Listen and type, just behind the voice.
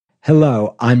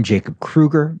Hello, I'm Jacob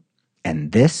Kruger,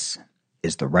 and this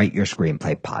is the Write Your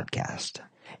Screenplay podcast.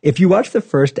 If you watched the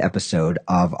first episode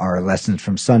of our Lessons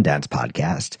from Sundance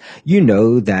podcast, you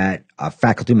know that a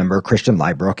faculty member, Christian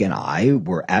Liebrook, and I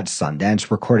were at Sundance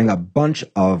recording a bunch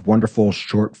of wonderful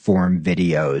short-form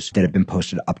videos that have been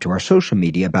posted up to our social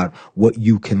media about what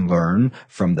you can learn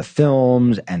from the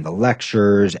films and the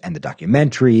lectures and the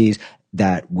documentaries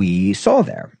that we saw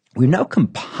there. We've now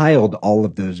compiled all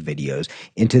of those videos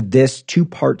into this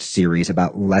two-part series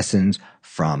about lessons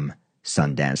from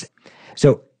Sundance.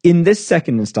 So in this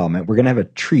second installment, we're going to have a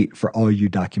treat for all you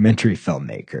documentary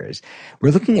filmmakers.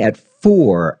 We're looking at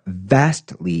 4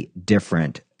 vastly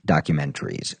different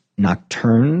documentaries.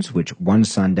 Nocturnes, which won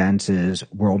Sundance's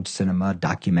World Cinema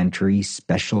Documentary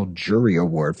Special Jury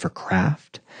Award for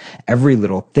Craft. Every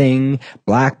Little Thing,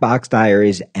 Box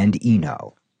Diaries, and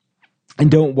Eno. And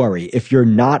don't worry, if you're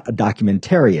not a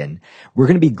documentarian, we're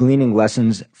going to be gleaning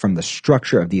lessons from the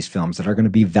structure of these films that are going to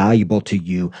be valuable to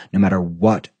you no matter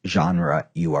what genre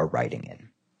you are writing in.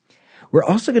 We're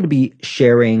also going to be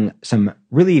sharing some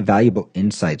really valuable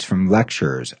insights from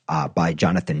lectures by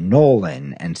Jonathan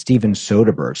Nolan and Steven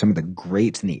Soderbergh, some of the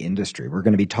greats in the industry. We're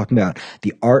going to be talking about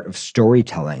the art of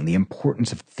storytelling, the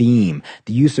importance of theme,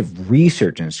 the use of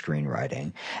research in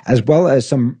screenwriting, as well as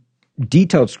some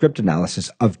detailed script analysis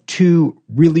of 2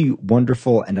 really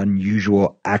wonderful and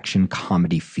unusual action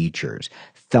comedy features,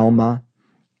 Thelma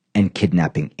and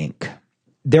Kidnapping, Inc.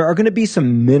 There are going to be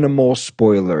some minimal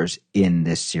spoilers in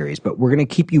this series, but we're going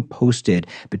to keep you posted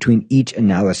between each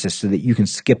analysis so that you can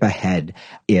skip ahead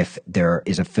if there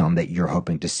is a film that you're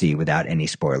hoping to see without any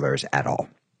spoilers at all.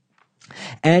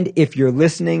 And if you're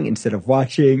listening instead of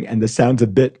watching and the sound's a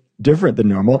bit different than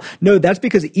normal, no, that's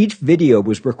because each video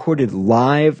was recorded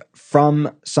live from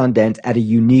Sundance at a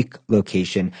unique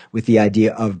location with the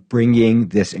idea of bringing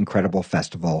this incredible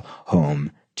festival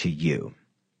home to you.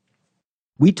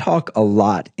 We talk a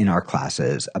lot in our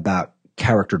classes about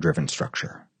character-driven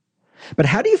structure. But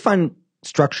how do you find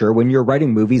structure when you're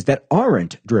writing movies that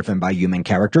aren't driven by human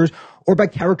characters or by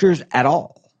characters at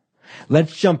all?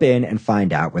 Let's jump in and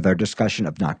find out with our discussion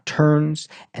of Nocturnes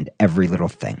and Every Little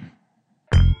Thing.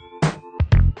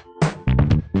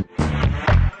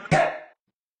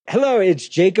 Hello, it's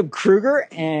Jacob Kruger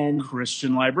and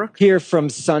Christian Liebrook here from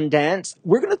Sundance.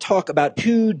 We're going to talk about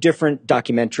 2 different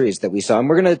documentaries that we saw, and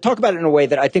we're going to talk about it in a way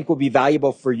that I think will be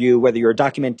valuable for you, whether you're a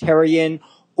documentarian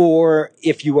or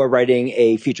if you are writing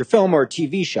a feature film or a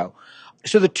TV show.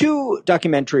 So the 2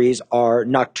 documentaries are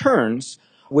Nocturnes,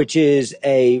 which is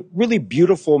a really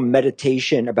beautiful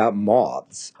meditation about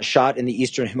moths shot in the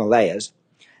Eastern Himalayas,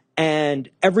 and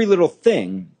Every Little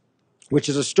Thing, which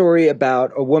is a story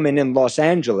about a woman in Los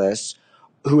Angeles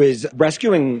who is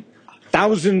rescuing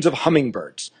thousands of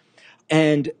hummingbirds.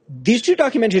 And these 2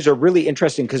 documentaries are really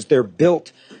interesting because they're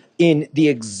built in the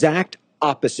exact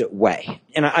opposite way.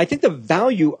 And I think the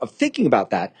value of thinking about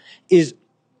that is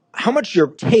how much your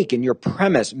take and your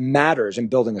premise matters in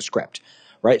building a script,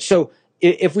 right? So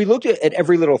if we look at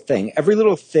Every Little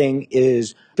Thing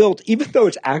is built, even though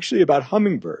it's actually about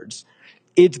hummingbirds,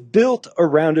 it's built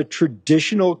around a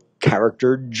traditional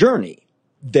character journey.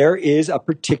 There is a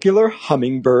particular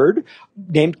hummingbird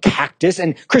named Cactus.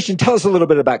 And Christian, tell us a little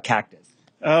bit about Cactus.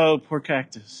 Oh, poor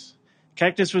Cactus.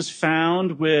 Cactus was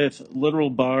found with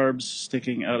literal barbs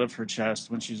sticking out of her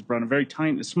chest when she was born. A very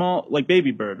tiny, small, like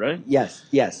baby bird, right?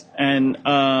 Yes. And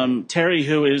Terry,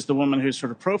 who is the woman who's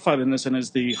sort of profiled in this and is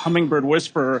the hummingbird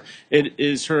whisperer, it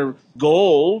is her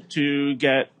goal to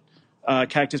get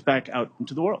Cactus back out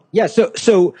into the world. Yeah,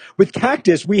 so with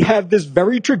Cactus, we have this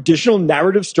very traditional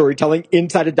narrative storytelling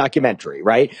inside a documentary,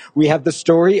 right? We have the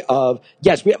story of,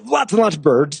 yes, we have lots and lots of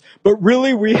birds, but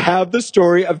really we have the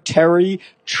story of Terry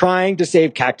trying to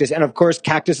save Cactus. And of course,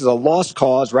 Cactus is a lost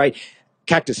cause, right?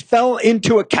 Cactus fell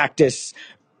into a cactus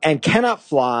and cannot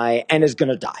fly and is going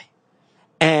to die.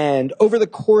 And over the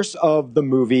course of the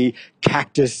movie,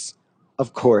 Cactus,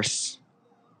 of course,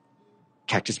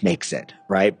 Cactus makes it,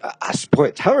 right?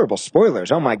 Terrible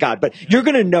spoilers. Oh my God. But you're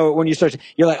going to know it when you start.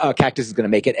 You're like, oh, Cactus is going to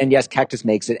make it. And yes, Cactus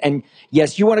makes it. And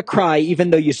yes, you want to cry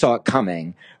even though you saw it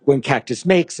coming when Cactus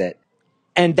makes it.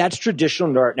 And that's traditional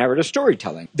narrative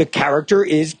storytelling. The character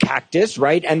is Cactus,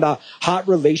 right? And the hot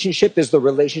relationship is the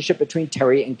relationship between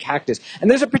Terry and Cactus.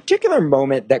 And there's a particular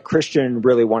moment that Christian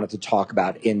really wanted to talk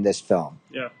about in this film.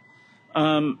 Yeah.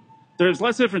 There's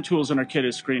lots of different tools in our kit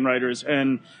as screenwriters,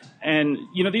 and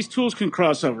you know, these tools can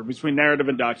cross over between narrative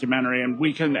and documentary, and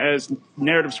we can, as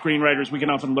narrative screenwriters, we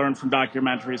can often learn from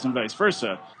documentaries and vice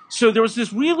versa. So there was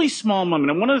this really small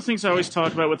moment, and one of the things I always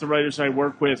talk about with the writers I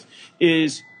work with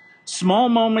is small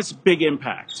moments, big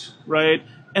impact, right?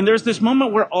 And there's this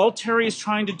moment where all Terry is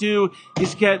trying to do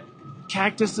is get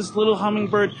Cactus, this little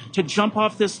hummingbird, to jump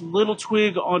off this little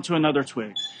twig onto another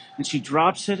twig. And she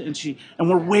drops it, and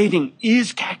we're waiting.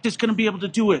 Is Cactus going to be able to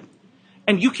do it?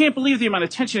 And you can't believe the amount of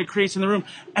tension it creates in the room.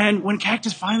 And when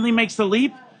Cactus finally makes the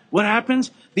leap, what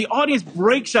happens? The audience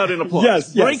breaks out in applause.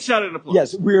 Yes. Breaks out in applause.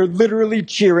 Yes, we're literally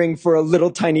cheering for a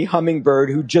little tiny hummingbird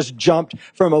who just jumped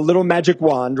from a little magic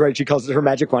wand, right? She calls it her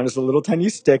magic wand. It's a little tiny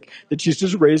stick that she's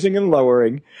just raising and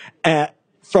lowering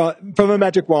from a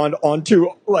magic wand onto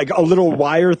like a little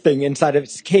wire thing inside of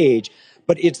its cage.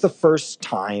 But it's the first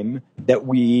time that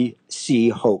we see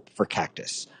hope for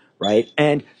Cactus, right?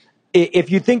 And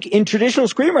if you think in traditional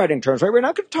screenwriting terms, right, we're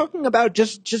not talking about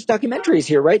just documentaries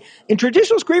here, right? In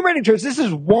traditional screenwriting terms, this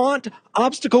is want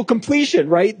obstacle completion,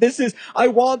 right? This is, I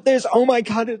want this. Oh my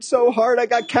God, it's so hard. I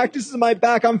got cactuses in my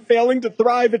back. I'm failing to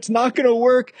thrive. It's not going to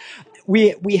work.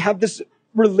 We have this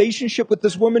relationship with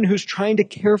this woman who's trying to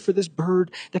care for this bird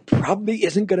that probably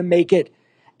isn't going to make it.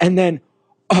 And then,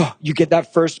 oh, you get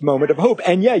that first moment of hope.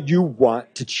 And yeah, you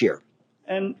want to cheer.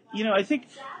 And, I think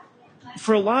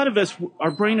for a lot of us,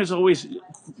 our brain is always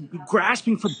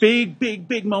grasping for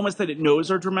big moments that it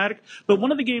knows are dramatic. But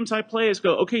one of the games I play is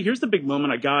go, okay, here's the big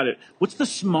moment. I got it. What's the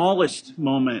smallest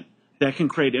moment that can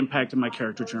create impact in my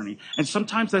character journey? And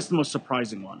sometimes that's the most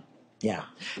surprising one. Yeah.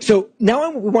 So now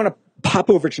we want to pop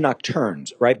over to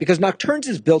Nocturnes, right? Because Nocturnes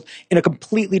is built in a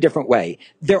completely different way.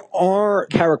 There are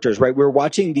characters, right? We're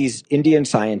watching these Indian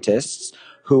scientists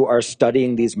who are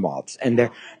studying these moths. And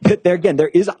there again, there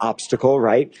is an obstacle,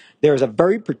 right? There's a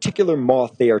very particular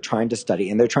moth they are trying to study,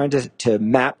 and they're trying to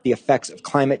map the effects of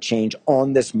climate change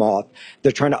on this moth.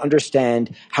 They're trying to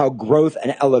understand how growth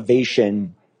and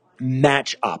elevation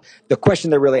match up. The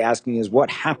question they're really asking is what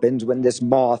happens when this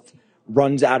moth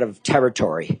runs out of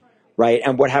territory, right?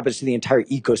 And what happens to the entire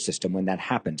ecosystem when that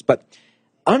happens? But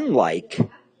unlike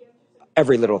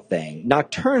Every Little Thing,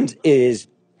 Nocturnes is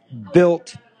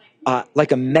built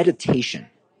like a meditation,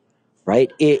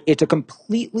 right? It's a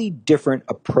completely different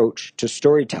approach to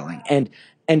storytelling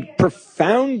and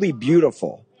profoundly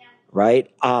beautiful,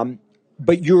 right?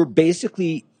 But you're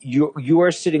basically, you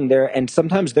are sitting there, and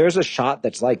sometimes there's a shot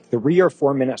that's like 3 or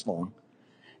 4 minutes long,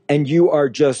 and you are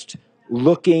just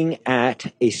looking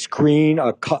at a screen,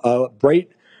 a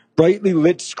brightly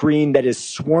lit screen that is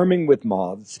swarming with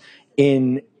moths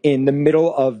in the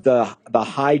middle of the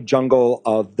high jungle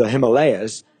of the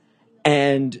Himalayas.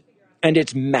 And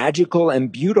it's magical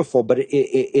and beautiful, but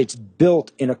it's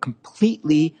built in a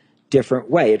completely different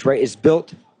way. It's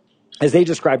built, as they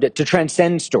described it, to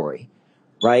transcend story,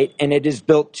 right? And it is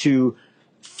built to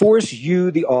force you,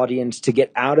 the audience, to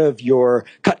get out of your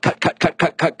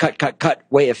cut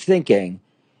way of thinking,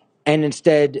 and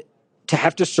instead to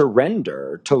have to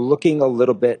surrender to looking a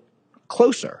little bit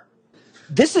closer.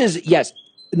 This is, yes,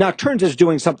 Nocturnes is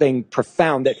doing something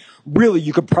profound that really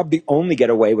you could probably only get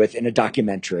away with in a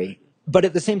documentary. But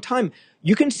at the same time,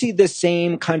 you can see the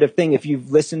same kind of thing if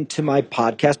you've listened to my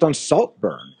podcast on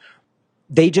Saltburn.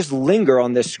 They just linger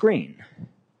on this screen.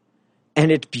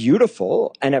 And it's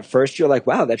beautiful. And at first you're like,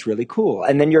 wow, that's really cool.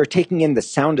 And then you're taking in the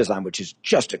sound design, which is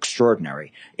just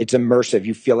extraordinary. It's immersive.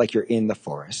 You feel like you're in the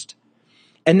forest.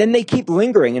 And then they keep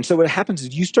lingering. And so what happens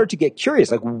is you start to get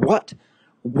curious, like what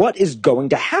is going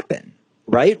to happen,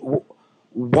 right?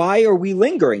 Why are we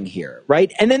lingering here,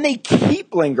 right? And then they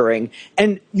keep lingering,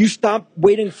 and you stop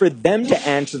waiting for them to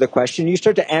answer the question. You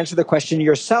start to answer the question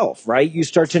yourself, right? You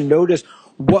start to notice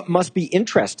what must be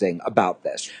interesting about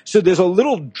this. So there's a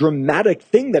little dramatic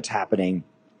thing that's happening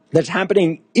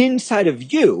inside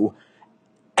of you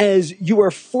as you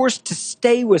are forced to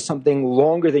stay with something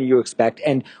longer than you expect.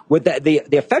 And what the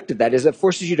effect of that is it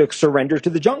forces you to surrender to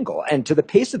the jungle and to the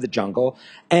pace of the jungle.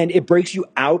 And it breaks you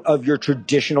out of your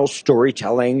traditional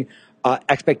storytelling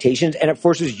expectations, and it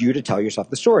forces you to tell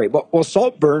yourself the story. Well,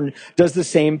 Saltburn does the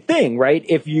same thing, right?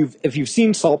 If you've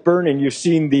seen Saltburn and you've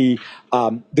seen the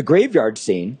graveyard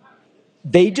scene,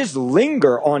 they just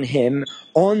linger on him,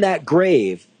 on that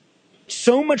grave,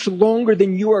 so much longer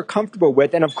than you are comfortable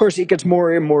with. And of course, it gets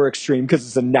more and more extreme because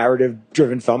it's a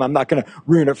narrative-driven film. I'm not going to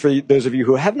ruin it for those of you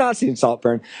who have not seen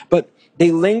Saltburn. But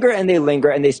they linger and they linger,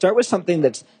 and they start with something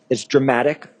that's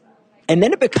dramatic, and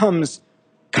then it becomes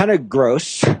kind of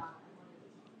gross.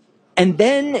 And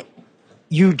then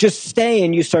you just stay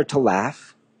and you start to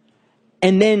laugh.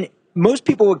 And then most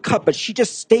people would cut, but she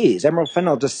just stays. Emerald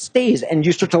Fennell just stays, and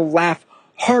you start to laugh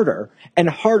harder and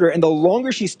harder. And the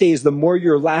longer she stays, the more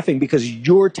you're laughing because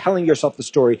you're telling yourself the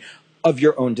story of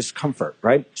your own discomfort,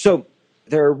 right? So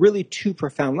there are really 2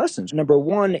 profound lessons. Number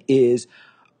 1 is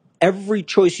every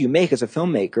choice you make as a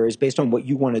filmmaker is based on what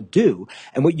you want to do.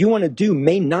 And what you want to do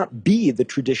may not be the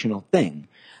traditional thing.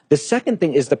 The second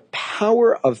thing is the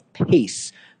power of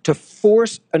pace to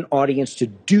force an audience to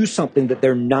do something that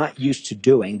they're not used to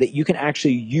doing, that you can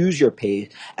actually use your pace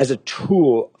as a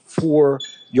tool for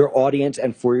your audience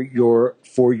and for your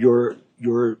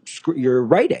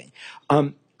writing.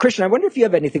 Christian, I wonder if you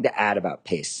have anything to add about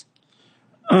pace.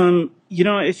 I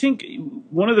think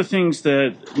one of the things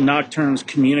that Nocturnes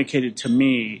communicated to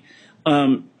me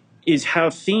is how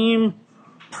theme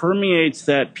permeates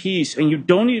that piece, and you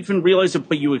don't even realize it,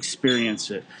 but you experience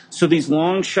it. So these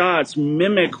long shots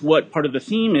mimic what part of the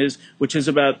theme is, which is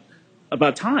about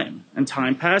time and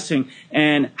time passing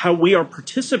and how we are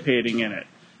participating in it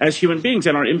as human beings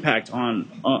and our impact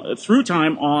on through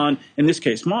time on, in this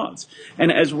case, moths. And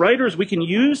as writers, we can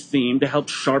use theme to help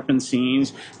sharpen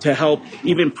scenes, to help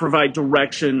even provide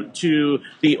direction to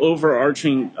the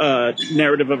overarching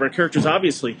narrative of our characters,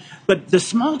 obviously, but the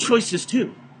small choices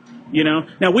too.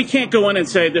 Now we can't go in and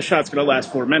say this shot's going to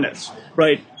last 4 minutes,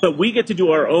 right? But we get to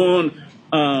do our own.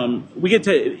 We get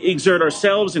to exert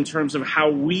ourselves in terms of how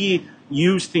we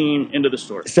use theme into the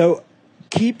story. So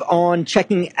keep on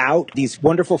checking out these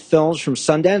wonderful films from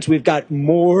Sundance. We've got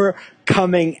more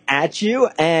coming at you,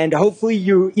 and hopefully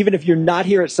you, even if you're not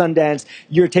here at Sundance,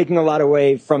 you're taking a lot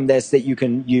away from this that you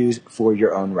can use for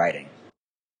your own writing.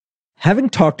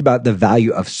 Having talked about the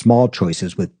value of small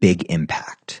choices with big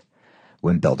impact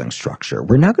when building structure,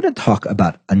 we're now going to talk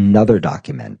about another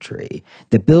documentary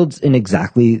that builds in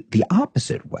exactly the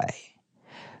opposite way,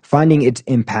 finding its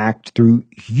impact through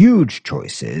huge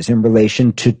choices in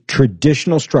relation to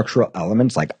traditional structural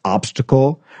elements like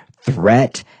obstacle,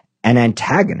 threat, and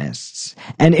antagonists,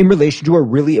 and in relation to a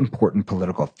really important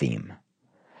political theme.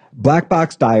 Black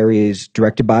Box Diaries,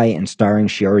 directed by and starring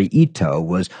Shiori Ito,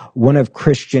 was one of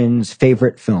Christian's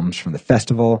favorite films from the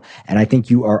festival, and I think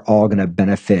you are all going to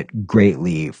benefit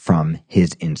greatly from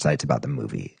his insights about the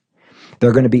movie. There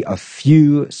are going to be a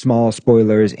few small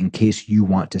spoilers in case you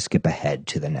want to skip ahead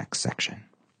to the next section.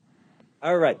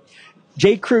 All right.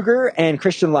 Jay Kruger and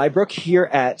Christian Leibrook here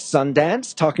at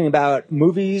Sundance talking about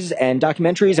movies and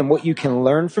documentaries and what you can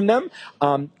learn from them.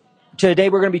 Today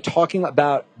we're going to be talking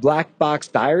about Black Box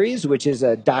Diaries, which is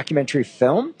a documentary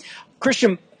film.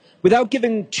 Christian, without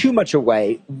giving too much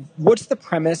away, what's the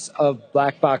premise of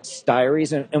Black Box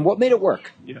Diaries and what made it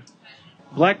work? Yeah.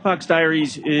 Black Box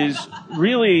Diaries is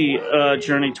really a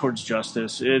journey towards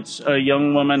justice. It's a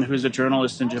young woman who's a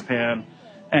journalist in Japan,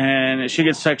 and she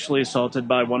gets sexually assaulted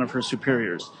by one of her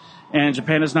superiors. And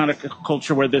Japan is not a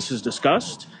culture where this is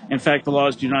discussed. In fact, the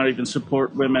laws do not even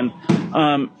support women.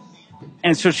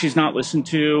 And so she's not listened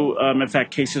to. In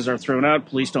fact, cases are thrown out.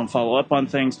 Police don't follow up on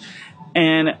things.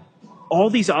 And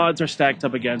all these odds are stacked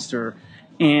up against her.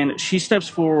 And she steps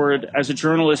forward as a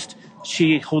journalist.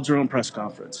 She holds her own press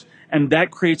conference. And that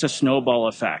creates a snowball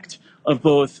effect of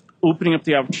both opening up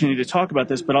the opportunity to talk about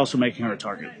this, but also making her a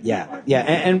target. Yeah.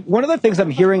 And one of the things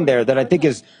I'm hearing there that I think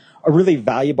is a really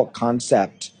valuable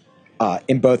concept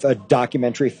in both a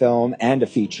documentary film and a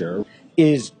feature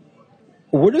is,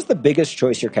 what is the biggest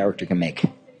choice your character can make?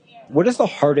 What is the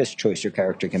hardest choice your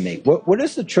character can make? What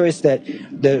is the choice that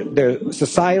the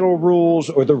societal rules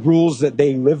or the rules that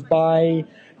they live by,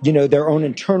 their own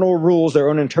internal rules, their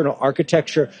own internal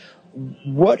architecture,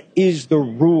 what is the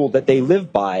rule that they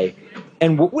live by,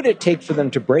 and what would it take for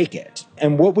them to break it?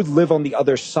 And what would live on the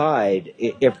other side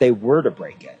if they were to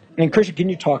break it? And Christian, can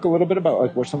you talk a little bit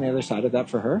about what's on the other side of that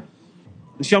for her?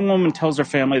 This young woman tells her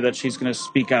family that she's going to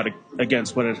speak out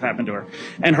against what has happened to her.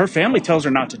 And her family tells her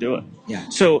not to do it. Yeah.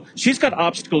 So she's got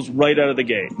obstacles right out of the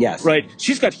gate. Yes. Right?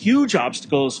 She's got huge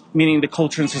obstacles, meaning the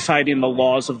culture and society and the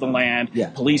laws of the land,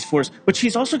 police force. But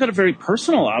she's also got a very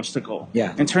personal obstacle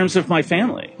in terms of my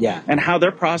family and how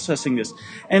they're processing this.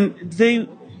 And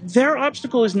their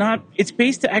obstacle is not, it's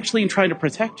based actually in trying to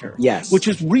protect her. Yes. Which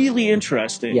is really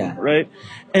interesting. Yeah. Right?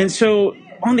 And so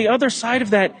on the other side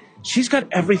of that, she's got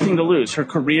everything to lose. Her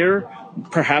career,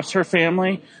 perhaps her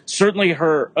family, certainly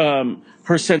her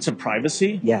sense of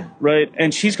privacy. Yeah. Right?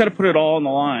 And she's got to put it all on the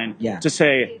line to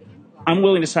say, I'm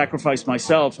willing to sacrifice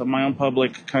myself and my own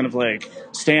public kind of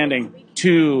standing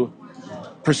to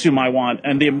pursue my want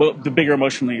and the bigger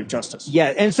emotional need of justice.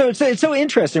 Yeah, and so it's so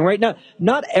interesting, right? Now,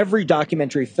 not every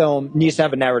documentary film needs to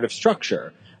have a narrative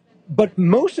structure. But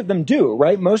most of them do,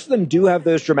 right? Most of them do have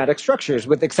those dramatic structures,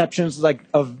 with exceptions like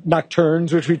of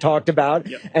Nocturnes, which we talked about,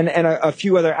 and a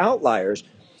few other outliers.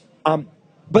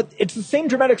 But it's the same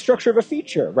dramatic structure of a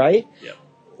feature, right? Yep.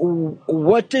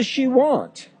 What does she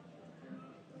want?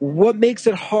 What makes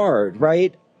it hard,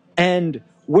 right? And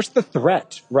what's the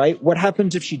threat, right? What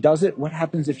happens if she does it? What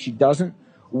happens if she doesn't?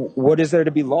 What is there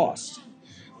to be lost?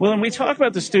 Well, and we talk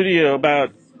about the studio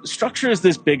about structure is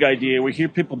this big idea. We hear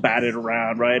people bat it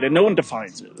around, right? And no one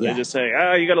defines it. They just say,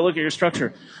 you got to look at your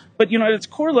structure. But, at its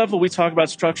core level, we talk about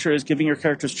structure as giving your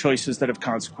characters choices that have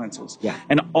consequences. Yeah.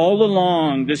 And all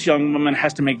along, this young woman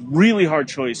has to make really hard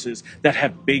choices that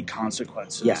have big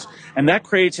consequences. Yeah. And that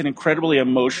creates an incredibly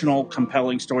emotional,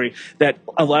 compelling story that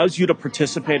allows you to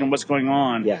participate in what's going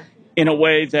on. Yeah. In a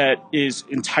way that is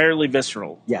entirely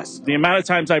visceral. Yes. The amount of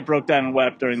times I broke down and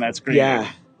wept during that screening.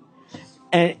 Yeah.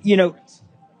 And,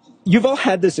 you've all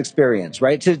had this experience,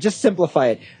 right? To just simplify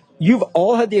it, you've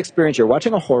all had the experience. You're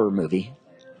watching a horror movie,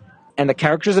 and the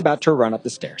character's about to run up the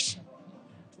stairs,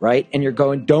 right? And you're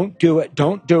going, don't do it,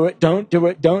 don't do it, don't do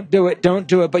it, don't do it, don't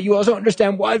do it. But you also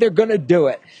understand why they're going to do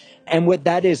it. And what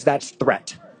that is, that's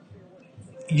threat.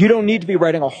 You don't need to be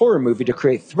writing a horror movie to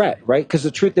create threat, right? Because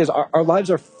the truth is, our lives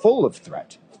are full of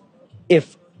threat.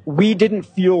 If we didn't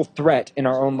feel threat in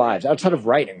our own lives, outside of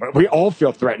writing, we all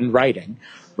feel threat in writing,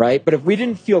 right? But if we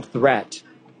didn't feel threat,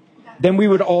 then we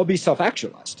would all be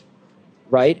self-actualized,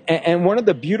 right? And one of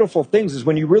the beautiful things is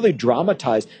when you really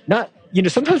dramatize,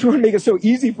 sometimes we want to make it so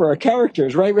easy for our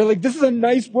characters, right? We're like, this is a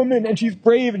nice woman and she's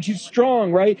brave and she's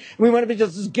strong, right? And we want to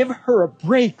just give her a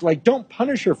break. Like, don't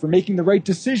punish her for making the right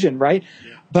decision, right?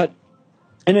 But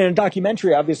and in a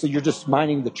documentary, obviously, you're just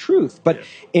mining the truth. But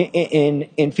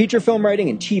in feature film writing,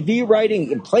 in TV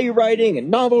writing, in playwriting, in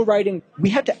novel writing,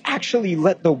 we have to actually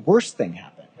let the worst thing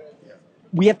happen.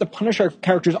 We have to punish our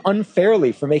characters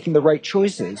unfairly for making the right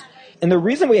choices. And the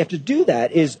reason we have to do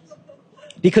that is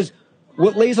because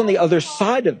what lays on the other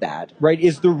side of that, right,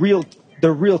 is the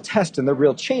real test and the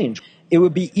real change. It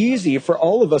would be easy for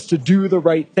all of us to do the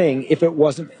right thing if it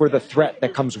wasn't for the threat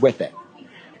that comes with it.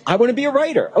 I want to be a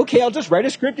writer. Okay, I'll just write a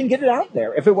script and get it out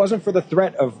there. If it wasn't for the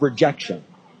threat of rejection,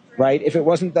 right? If it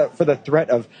wasn't for the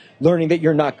threat of learning that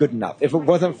you're not good enough. If it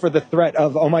wasn't for the threat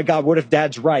of, oh my God, what if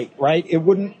Dad's right, right? It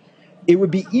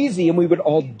would be easy and we would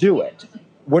all do it.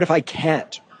 What if I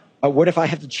can't? What if I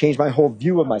have to change my whole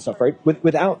view of myself, right?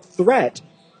 Without threat,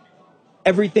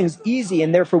 everything's easy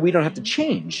and therefore we don't have to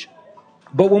change.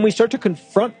 But when we start to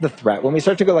confront the threat, when we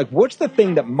start to go like, what's the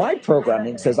thing that my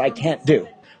programming says I can't do?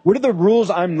 What are the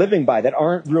rules I'm living by that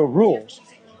aren't real rules?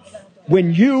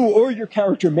 When you or your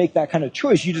character make that kind of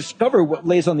choice, you discover what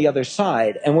lays on the other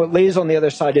side. And what lays on the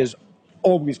other side is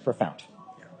always profound.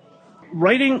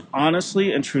 Writing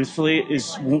honestly and truthfully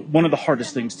is one of the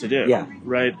hardest things to do. Yeah.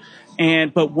 Right?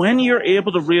 But when you're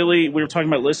able to really, we were talking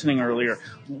about listening earlier,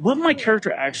 what my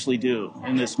character actually do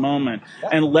in this moment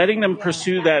and letting them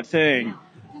pursue that thing,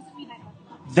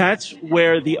 that's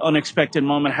where the unexpected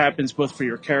moment happens, both for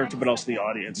your character but also the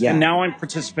audience. Yeah. And now I'm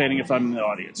participating if I'm in the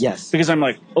audience. Yes. Because I'm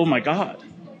like, oh my God,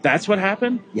 that's what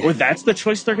happened? Yes. Or that's the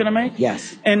choice they're going to make?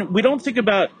 Yes. And we don't think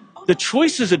about the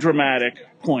choice as a dramatic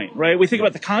point, right? We think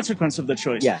about the consequence of the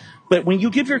choice. Yeah. But when you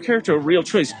give your character a real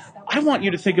choice, I want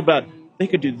you to think about, they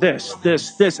could do this,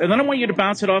 this, this. And then I want you to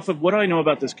bounce it off of, what do I know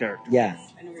about this character? Yeah.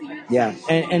 Yeah.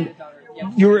 And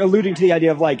you were alluding to the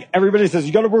idea of like, everybody says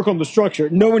you got to work on the structure.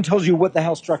 No one tells you what the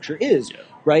hell structure is,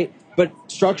 right? But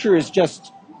structure is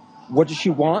just, what does she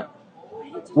want?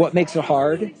 What makes it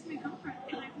hard?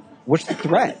 What's the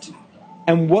threat?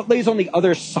 And what lays on the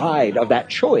other side of that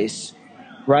choice,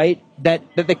 right? That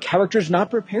the character's not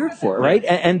prepared for, right?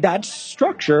 And that's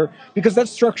structure, because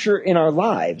that's structure in our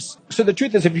lives. So the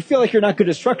truth is, if you feel like you're not good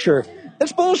at structure,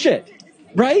 that's bullshit,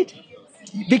 right?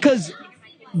 Because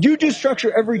you do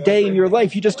structure every day in your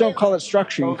life. You just don't call it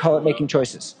structure. You call it making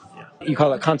choices. You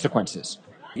call it consequences.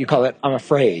 You call it, I'm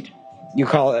afraid. You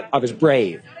call it, I was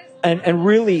brave. And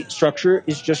really, structure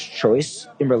is just choice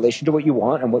in relation to what you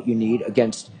want and what you need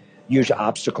against huge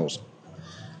obstacles.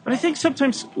 But I think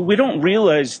sometimes we don't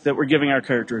realize that we're giving our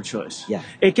character a choice. Yeah.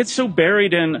 It gets so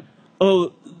buried in,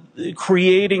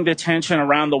 creating the tension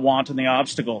around the want and the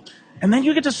obstacle. And then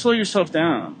you get to slow yourself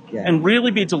down and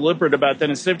really be deliberate about that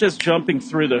instead of just jumping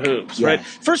through the hoops, right?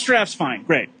 First draft's fine,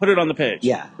 great, put it on the page,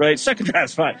 right? Second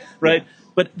draft's fine, right?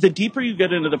 But the deeper you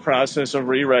get into the process of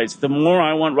rewrites, the more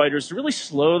I want writers to really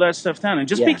slow that stuff down and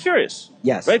just be curious,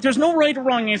 right? There's no right or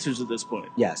wrong answers at this point.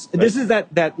 Yes, right? This is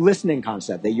that listening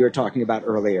concept that you were talking about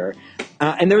earlier.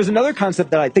 And there was another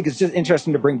concept that I think is just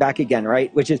interesting to bring back again,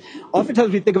 right? Which is,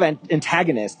 oftentimes we think of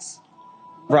antagonists,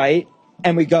 right?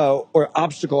 And we go, or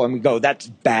obstacle, and we go, that's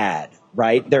bad,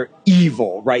 right? They're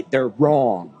evil, right? They're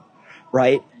wrong,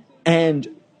 right? And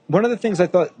one of the things I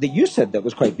thought that you said that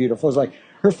was quite beautiful is like,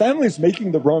 her family's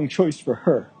making the wrong choice for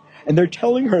her. And they're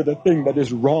telling her the thing that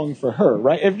is wrong for her,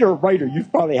 right? If you're a writer, you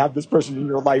probably have this person in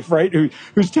your life, right?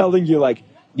 Who's telling you like,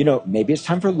 maybe it's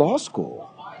time for law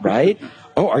school, right?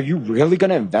 Oh, are you really going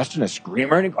to invest in a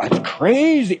screenwriting? That's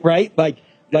crazy, right?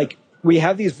 Like we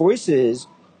have these voices,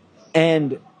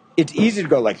 and it's easy to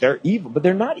go like they're evil, but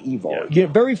they're not evil. Yeah. You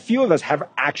know, very few of us have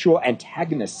actual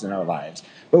antagonists in our lives.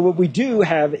 But what we do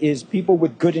have is people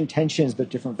with good intentions but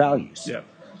different values. Yeah.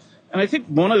 And I think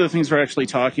one of the things we're actually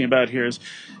talking about here is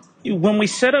when we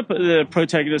set up the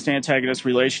protagonist-antagonist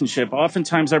relationship,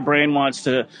 oftentimes our brain wants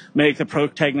to make the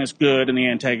protagonist good and the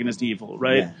antagonist evil,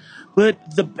 right? Yeah.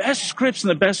 But the best scripts and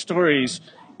the best stories,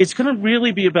 it's going to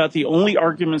really be about the only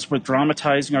arguments we're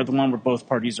dramatizing are the one where both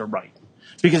parties are right.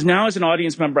 Because now as an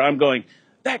audience member, I'm going,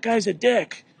 that guy's a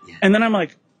dick. Yeah. And then I'm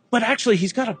like, but actually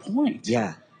he's got a point.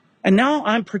 Yeah. And now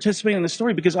I'm participating in the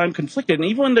story because I'm conflicted. And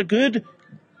even when the good,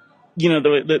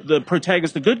 the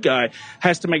protagonist, the good guy,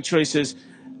 has to make choices,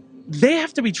 they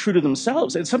have to be true to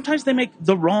themselves. And sometimes they make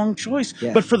the wrong choice,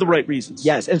 but for the right reasons.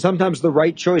 Yes, and sometimes the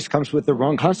right choice comes with the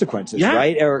wrong consequences,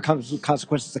 right? Or it comes with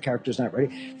consequences the character's not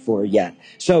ready for yet.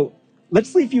 So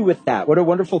let's leave you with that. What a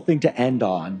wonderful thing to end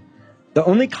on. The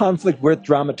only conflict worth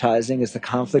dramatizing is the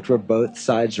conflict where both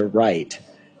sides are right.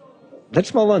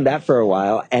 Let's mull on that for a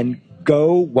while and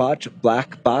go watch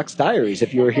Black Box Diaries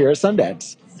if you were here at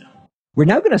Sundance. We're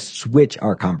now going to switch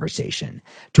our conversation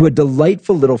to a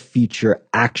delightful little feature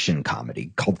action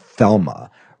comedy called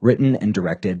Thelma, written and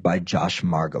directed by Josh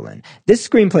Margolin. This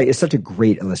screenplay is such a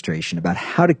great illustration about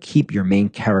how to keep your main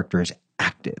characters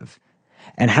active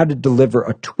and how to deliver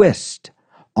a twist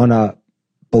on a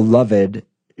beloved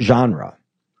genre.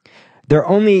 There are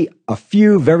only a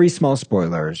few very small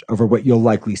spoilers over what you'll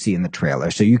likely see in the trailer,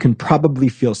 so you can probably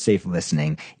feel safe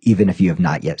listening even if you have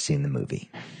not yet seen the movie.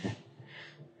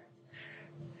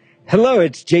 Hello,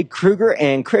 it's Jake Kruger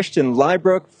and Christian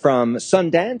Liebrook from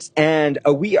Sundance, and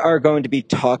we are going to be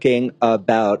talking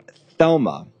about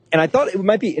Thelma. And I thought it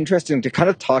might be interesting to kind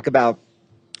of talk about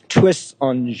twists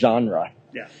on genre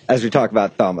as we talk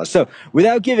about Thelma. So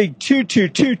without giving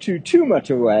too much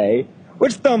away,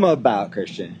 what's Thelma about,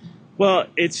 Christian? Well,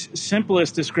 its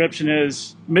simplest description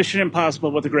is Mission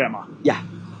Impossible with a grandma.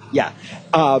 Yeah.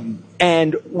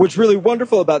 And what's really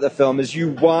wonderful about the film is you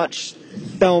watch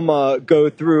Thelma go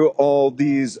through all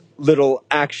these little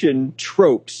action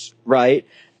tropes, right?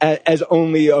 As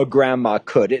only a grandma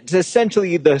could. It's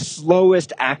essentially the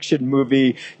slowest action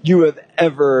movie you have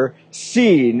ever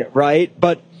seen, right?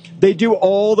 But they do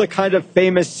all the kind of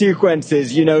famous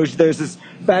sequences. You know, there's this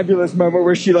fabulous moment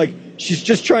where she's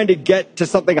just trying to get to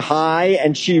something high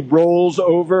and she rolls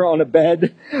over on a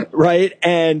bed, right?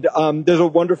 And there's a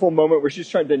wonderful moment where she's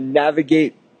trying to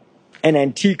navigate an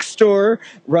antique store,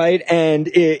 right? And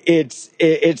it's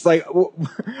like,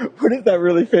 what is that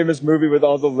really famous movie with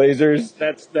all the lasers?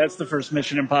 That's the first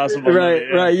Mission Impossible right,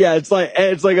 movie, right, yeah. It's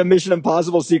like a Mission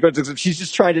Impossible sequence, except she's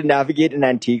just trying to navigate an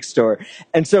antique store.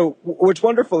 And so what's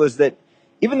wonderful is that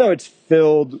even though it's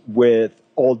filled with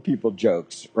old people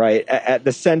jokes, right, at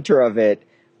the center of it,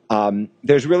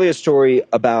 there's really a story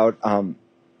about kind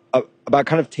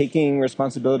of taking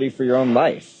responsibility for your own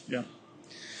life.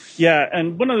 Yeah,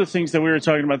 and one of the things that we were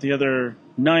talking about the other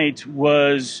night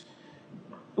was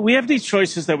we have these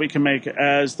choices that we can make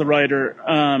as the writer,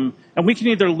 and we can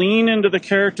either lean into the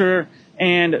character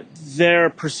and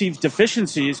their perceived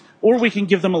deficiencies, or we can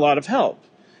give them a lot of help.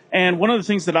 And one of the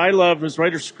things that I loved was one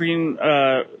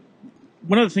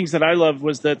of the things that I loved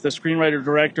was that the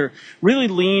screenwriter-director really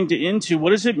leaned into what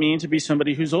does it mean to be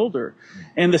somebody who's older.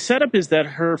 And the setup is that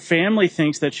her family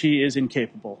thinks that she is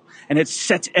incapable. And it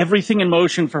sets everything in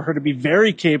motion for her to be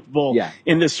very capable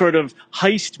in this sort of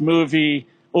heist movie,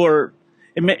 or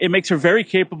it makes her very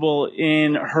capable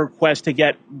in her quest to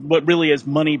get what really is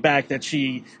money back that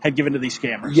she had given to these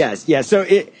scammers. Yes. So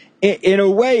in a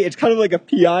way, it's kind of like a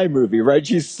PI movie, right?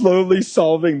 She's slowly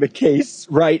solving the case,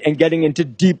 right? And getting into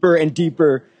deeper and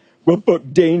deeper, we'll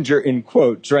put danger in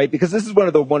quotes, right? Because this is one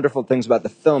of the wonderful things about the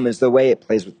film is the way it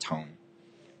plays with tone,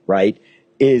 right?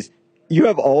 Is you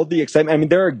have all the excitement. I mean,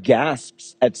 there are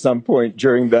gasps at some point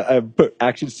during the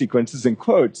action sequences in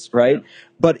quotes, right?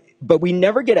 Yeah. But we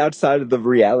never get outside of the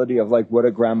reality of like what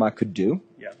a grandma could do.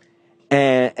 Yeah.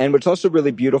 And what's also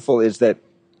really beautiful is that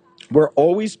we're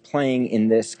always playing in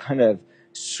this kind of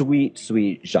sweet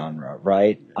genre,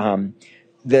 right?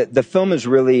 The film is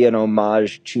really an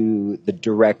homage to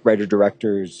the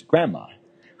writer-director's grandma,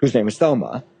 whose name is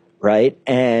Thelma, right?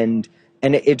 And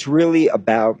it's really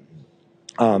about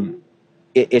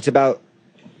it's about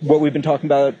what we've been talking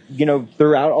about, you know,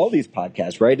 throughout all these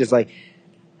podcasts, right? It's like,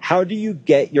 how do you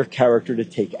get your character to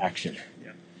take action?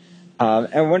 Yeah.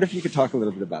 And I wonder if you could talk a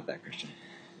little bit about that, Christian.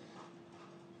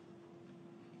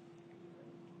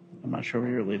 I'm not sure where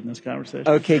you're leading this conversation.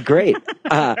 Okay, great.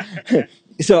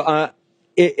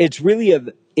 It's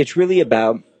really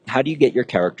about how do you get your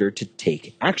character to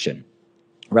take action,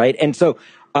 right? And so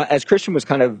as Christian was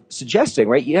kind of suggesting,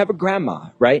 right? You have a grandma,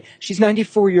 right? She's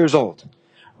 94 years old,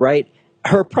 right?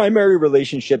 Her primary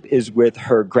relationship is with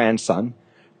her grandson,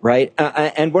 right?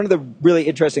 And one of the really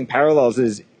interesting parallels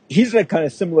is he's in a kind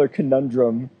of similar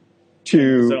conundrum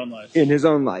to in his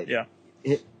own life. Yeah.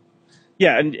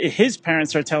 Yeah, and his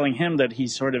parents are telling him that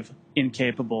he's sort of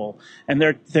incapable, and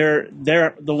they're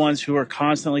the ones who are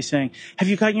constantly saying, "Have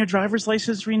you gotten your driver's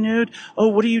license renewed? Oh,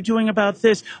 what are you doing about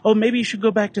this? Oh, maybe you should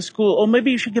go back to school. Oh, maybe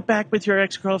you should get back with your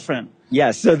ex-girlfriend."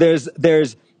 Yes, so there's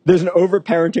an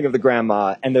overparenting of the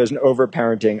grandma, and there's an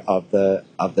overparenting of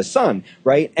the son,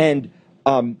 right? And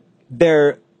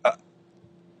they're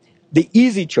the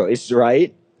easy choice,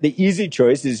 right? The easy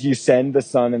choice is you send the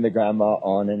son and the grandma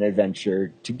on an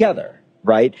adventure together,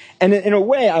 right? And in a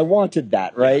way, I wanted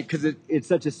that, right? Because it's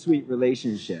such a sweet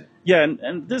relationship. Yeah,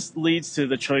 and this leads to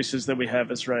the choices that we have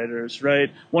as writers,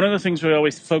 right? One of the things we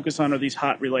always focus on are these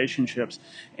hot relationships.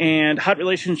 And hot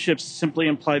relationships simply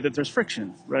imply that there's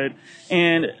friction, right?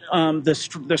 And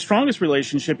the strongest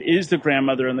relationship is the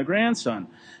grandmother and the grandson.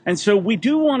 And so we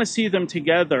do want to see them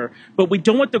together, but we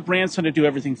don't want the grandson to do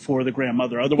everything for the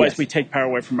grandmother. Otherwise, we take power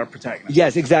away from our protagonist.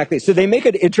 Yes, exactly. So they make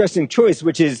an interesting choice,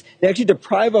 which is they actually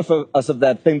deprive us of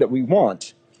that thing that we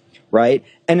want, right?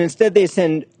 And instead they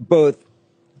send both...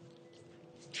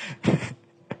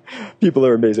 People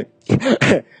are amazing.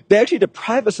 They actually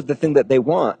deprive us of the thing that they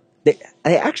want. They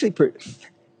actually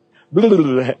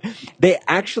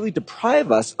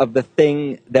deprive us of the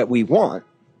thing that we want,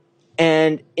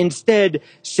 and instead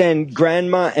send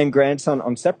grandma and grandson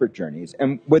on separate journeys.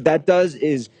 And what that does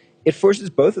is it forces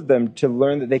both of them to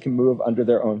learn that they can move under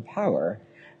their own power.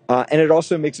 And it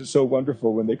also makes it so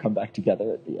wonderful when they come back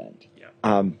together at the end.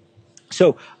 Yeah.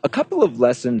 So a couple of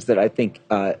lessons that I think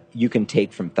you can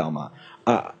take from Thelma.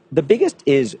 The biggest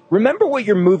is remember what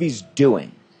your movie's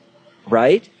doing,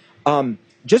 right?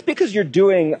 Just because you're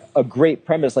doing a great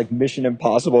premise like Mission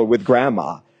Impossible with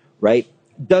grandma, right,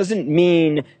 doesn't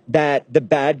mean that the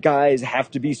bad guys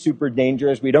have to be super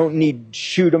dangerous. We don't need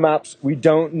shoot 'em ups. We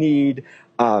don't need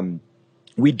the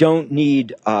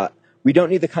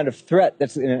kind of threat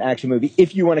that's in an action movie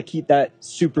if you want to keep that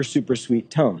super, super sweet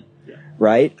tone.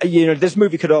 Right? You know, this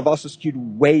movie could have also skewed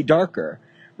way darker,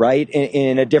 right?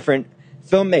 In a different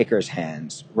filmmaker's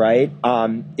hands, right?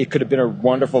 It could have been a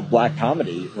wonderful black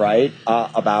comedy, right?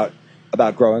 About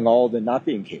growing old and not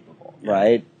being capable,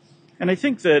 right? And I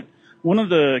think that one of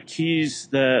the keys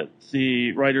that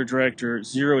the writer-director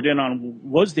zeroed in on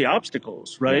was the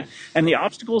obstacles, right? Yeah. And the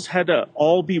obstacles had to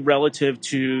all be relative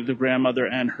to the grandmother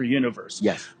and her universe.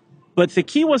 Yes. But the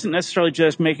key wasn't necessarily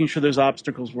just making sure those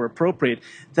obstacles were appropriate,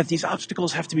 that these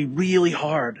obstacles have to be really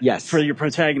hard for your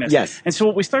protagonist. Yes. And so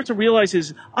what we start to realize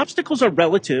is obstacles are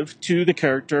relative to the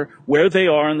character, where they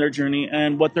are in their journey,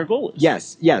 and what their goal is.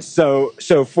 Yes, yes. So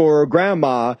for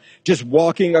grandma, just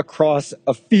walking across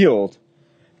a field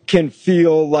can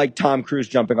feel like Tom Cruise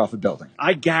jumping off a building.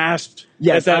 I gasped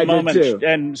at that moment. Did too.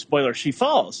 And spoiler, she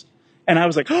falls. And I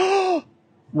was like, oh!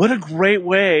 What a great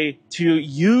way to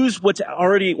use what's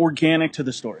already organic to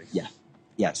the story. Yeah.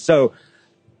 Yeah. So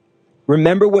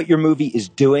remember what your movie is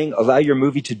doing. Allow your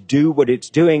movie to do what it's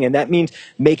doing. And that means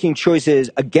making choices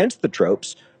against the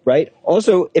tropes, right?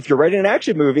 Also, if you're writing an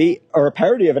action movie or a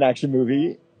parody of an action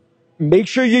movie, make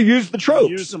sure you use the tropes.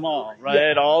 Use them all, right?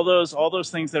 Yeah. All those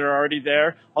things that are already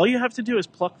there. All you have to do is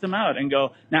pluck them out and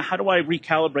go, now how do I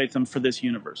recalibrate them for this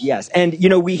universe? Yes. And, you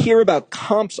know, we hear about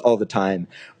comps all the time.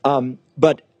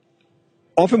 But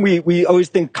often we always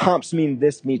think comps mean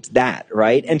this meets that,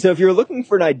 right? And so if you're looking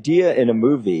for an idea in a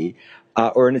movie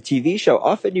or in a TV show,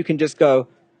 often you can just go,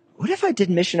 what if I did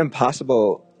Mission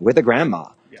Impossible with a grandma,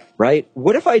 right?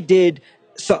 What if I did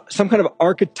some kind of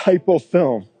archetypal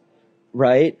film,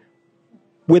 right,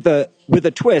 with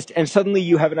a twist, and suddenly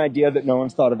you have an idea that no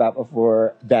one's thought about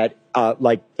before that,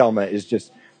 like Thelma, is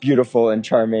just beautiful and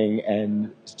charming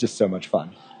and it's just so much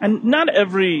fun. And not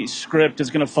every script is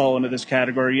going to fall into this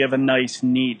category. You have a nice,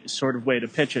 neat sort of way to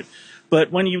pitch it.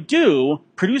 But when you do,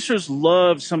 producers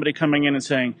love somebody coming in and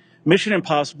saying, Mission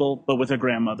Impossible, but with a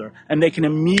grandmother. And they can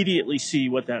immediately see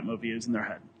what that movie is in their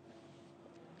head.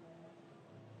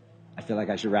 I feel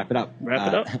like I should wrap it up.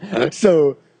 Wrap it up.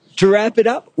 So to wrap it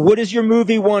up, what does your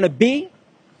movie want to be?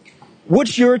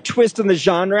 What's your twist on the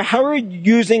genre? How are you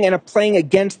using and playing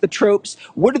against the tropes?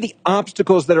 What are the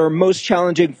obstacles that are most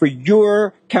challenging for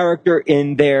your character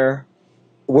in their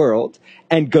world?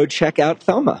 And go check out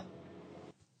Thelma.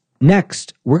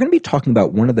 Next, we're going to be talking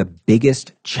about one of the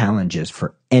biggest challenges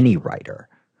for any writer,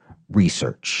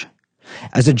 research.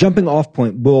 As a jumping off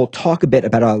point, we'll talk a bit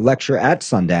about a lecture at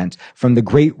Sundance from the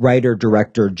great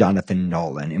writer-director Jonathan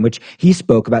Nolan, in which he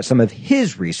spoke about some of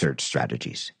his research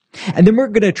strategies. And then we're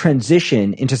going to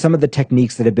transition into some of the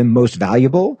techniques that have been most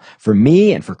valuable for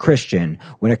me and for Christian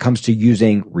when it comes to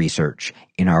using research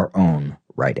in our own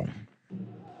writing.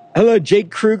 Hello, Jake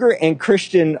Kruger and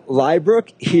Christian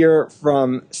Liebrook here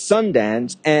from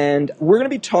Sundance, and we're going to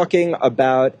be talking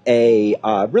about a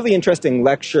really interesting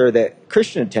lecture that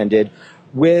Christian attended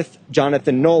with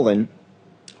Jonathan Nolan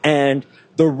and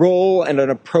the role and an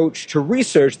approach to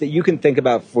research that you can think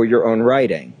about for your own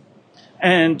writing.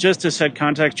 And just to set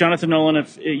context, Jonathan Nolan,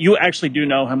 if you actually do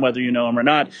know him, whether you know him or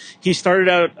not, he started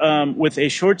out with a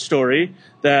short story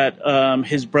that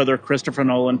his brother Christopher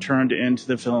Nolan turned into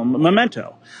the film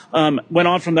Memento. Went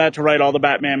on from that to write all the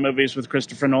Batman movies with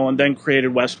Christopher Nolan, then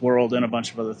created Westworld and a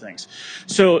bunch of other things.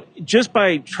 So just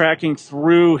by tracking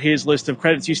through his list of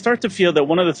credits, you start to feel that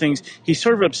one of the things he's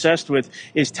sort of obsessed with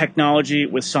is technology,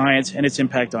 with science, and its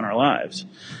impact on our lives.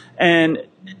 And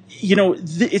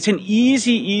it's an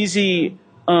easy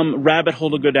rabbit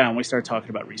hole to go down when we start talking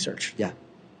about research.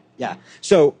 Yeah.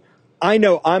 So I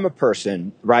know I'm a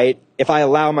person, right? If I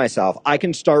allow myself, I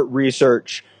can start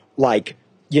research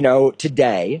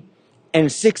today,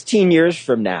 and 16 years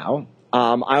from now,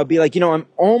 I'll be like, I'm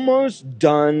almost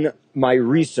done my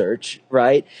research,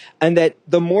 right? And that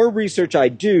the more research I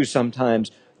do sometimes,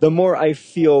 the more I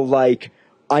feel like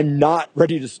I'm not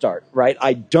ready to start, right?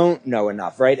 I don't know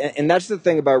enough, right? And that's the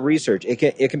thing about research.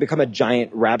 It can become a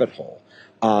giant rabbit hole.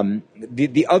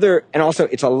 The other, and also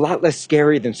it's a lot less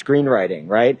scary than screenwriting,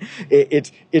 right?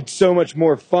 It's so much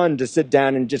more fun to sit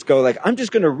down and just go like, I'm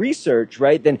just going to research,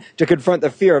 right? Than to confront the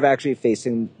fear of actually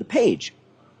facing the page.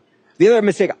 The other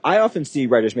mistake I often see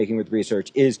writers making with research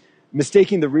is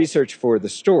mistaking the research for the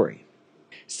story.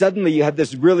 Suddenly you have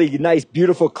this really nice,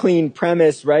 beautiful, clean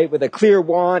premise, right, with a clear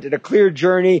want and a clear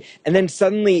journey, and then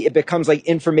suddenly it becomes like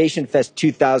Information Fest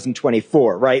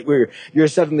 2024, right, where you're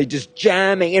suddenly just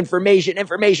jamming information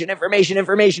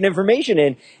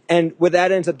in, and what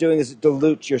that ends up doing is it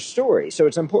dilutes your story. So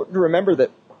it's important to remember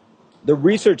that the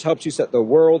research helps you set the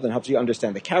world and helps you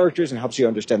understand the characters and helps you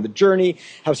understand the journey,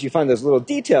 helps you find those little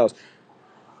details.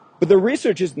 But the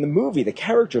research isn't the movie, the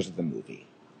characters of the movie.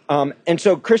 And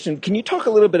so, Christian, can you talk a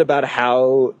little bit about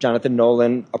how Jonathan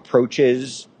Nolan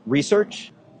approaches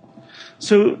research?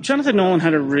 So Jonathan Nolan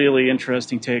had a really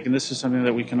interesting take, and this is something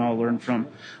that we can all learn from.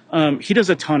 He does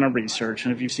a ton of research,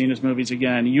 and if you've seen his movies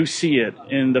again, you see it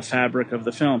in the fabric of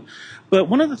the film. But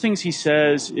one of the things he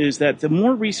says is that the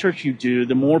more research you do,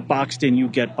 the more boxed in you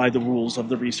get by the rules of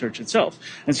the research itself.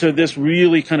 And so this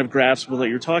really kind of grasps what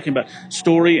you're talking about,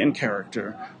 story and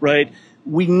character, right?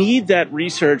 We need that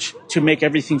research to make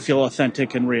everything feel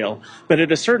authentic and real. But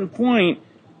at a certain point,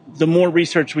 the more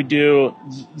research we do,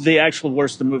 the actual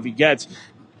worse the movie gets.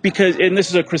 Because, and this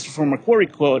is a Christopher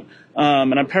McQuarrie quote,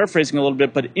 and I'm paraphrasing a little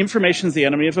bit, but information is the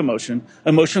enemy of emotion.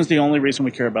 Emotion is the only reason we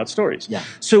care about stories. Yeah.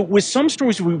 So with some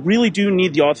stories, we really do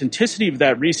need the authenticity of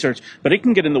that research, but it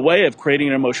can get in the way of creating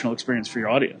an emotional experience for your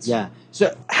audience. Yeah.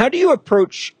 So how do you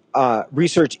approach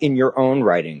research in your own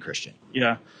writing, Christian?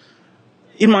 Yeah.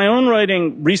 In my own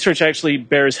writing, research actually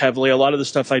bears heavily. A lot of the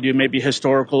stuff I do may be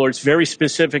historical or it's very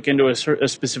specific into a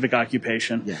specific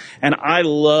occupation. Yeah. And I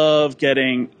love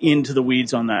getting into the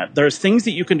weeds on that. There's things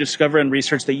that you can discover in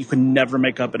research that you can never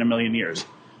make up in a million years.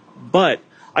 But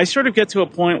I sort of get to a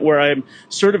point where I'm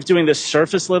sort of doing this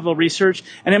surface level research,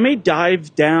 and I may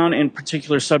dive down in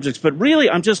particular subjects, but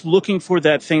really I'm just looking for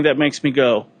that thing that makes me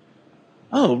go,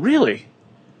 oh, really?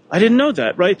 I didn't know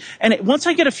that, right? And once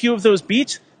I get a few of those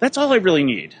beats, that's all I really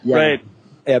need, right?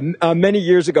 Yeah, many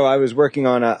years ago, I was working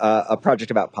on a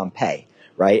project about Pompeii,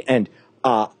 right? And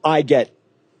I get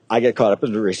caught up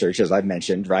in the research, as I've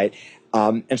mentioned, right?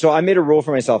 And so I made a rule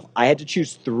for myself. I had to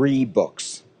choose 3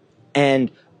 books.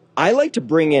 And I like to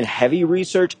bring in heavy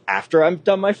research after I've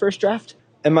done my first draft.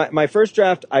 And my first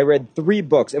draft, I read 3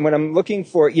 books. And when I'm looking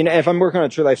for, if I'm working on a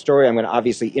true life story, I'm going to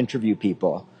obviously interview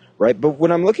people, right? But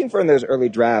when I'm looking for in those early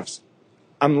drafts,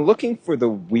 I'm looking for the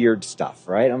weird stuff,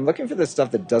 right? I'm looking for the stuff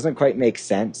that doesn't quite make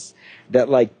sense, that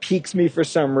like piques me for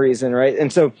some reason, right?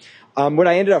 And so what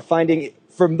I ended up finding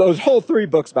from those whole 3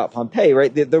 books about Pompeii,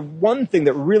 right, the one thing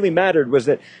that really mattered was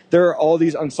that there are all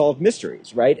these unsolved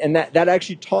mysteries, right? And that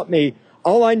actually taught me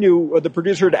all I knew. The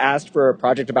producer had asked for a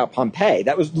project about Pompeii.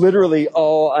 That was literally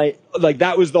all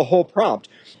that was the whole prompt.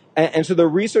 And so the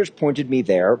research pointed me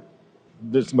there.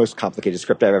 This is the most complicated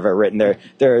script I've ever written.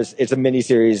 It's a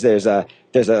miniseries.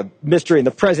 There's a mystery in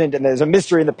the present and there's a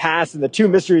mystery in the past, and the 2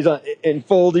 mysteries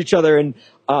enfold each other, and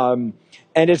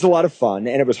it's a lot of fun,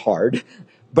 and it was hard.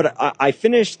 But I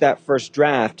finished that first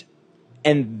draft,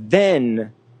 and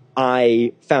then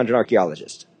I found an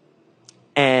archaeologist,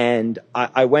 and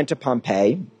I went to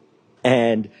Pompeii,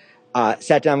 and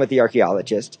sat down with the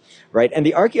archaeologist, right? And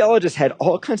the archaeologist had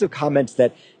all kinds of comments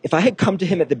that if I had come to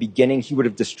him at the beginning, he would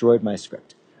have destroyed my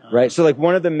script, right? So like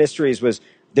one of the mysteries was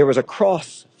there was a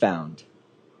cross found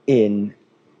in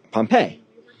Pompeii.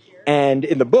 And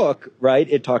in the book, right,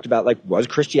 it talked about, like, was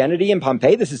Christianity in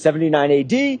Pompeii? This is 79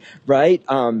 AD, right?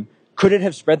 Could it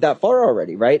have spread that far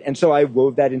already, right? And so I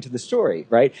wove that into the story,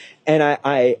 right? And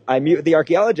I meet with the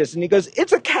archaeologist, and he goes,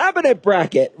 it's a cabinet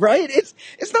bracket, right?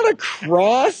 It's not a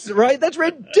cross, right? That's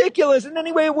ridiculous. And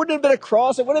anyway, it wouldn't have been a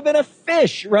cross. It would have been a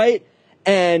fish, right?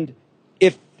 And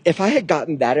if I had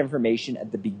gotten that information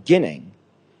at the beginning,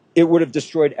 it would have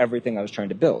destroyed everything I was trying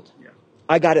to build.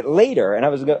 I got it later, and I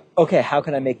was like, okay, how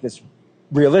can I make this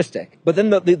realistic? But then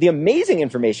the amazing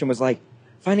information was like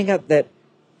finding out that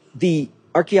the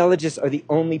archaeologists are the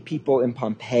only people in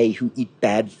Pompeii who eat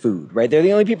bad food, right? They're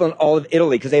the only people in all of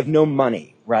Italy because they have no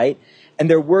money, right? And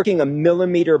they're working a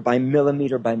millimeter by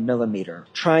millimeter by millimeter,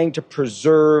 trying to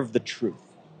preserve the truth.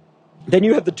 Then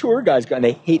you have the tour guides going,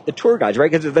 they hate the tour guides, right?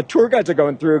 Because the tour guides are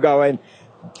going through going,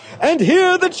 and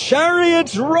here the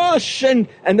chariots rush, and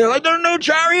they're like, there are no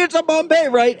chariots in Pompeii,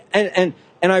 right? And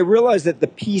I realized that the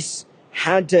piece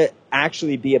had to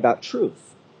actually be about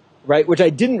truth, right? Which I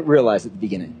didn't realize at the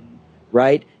beginning,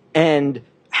 right? And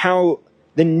how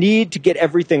the need to get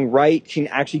everything right can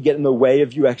actually get in the way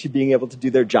of you actually being able to do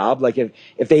their job. Like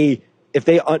if they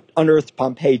unearthed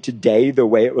Pompeii today the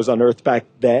way it was unearthed back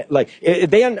then, like if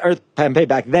they unearthed Pompeii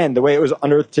back then the way it was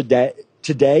unearthed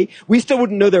today, we still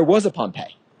wouldn't know there was a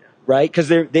Pompeii, right? Because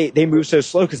they move so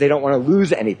slow because they don't want to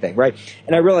lose anything, right?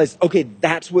 And I realized, okay,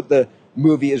 that's what the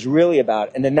movie is really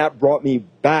about. And then that brought me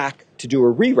back to do a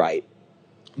rewrite.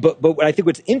 But what I think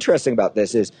what's interesting about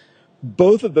this is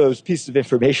both of those pieces of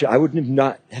information I would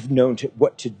not have known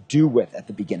what to do with at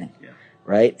the beginning,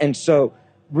 right? And so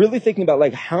really thinking about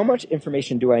like how much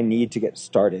information do I need to get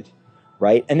started,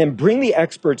 right? And then bring the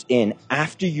experts in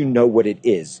after you know what it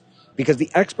is. Because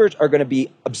the experts are going to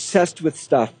be obsessed with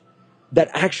stuff that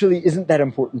actually isn't that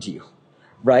important to you,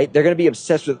 right? They're going to be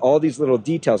obsessed with all these little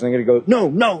details, and they're going to go, no,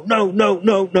 no, no, no,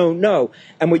 no, no, no.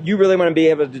 And what you really want to be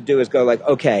able to do is go like,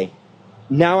 okay,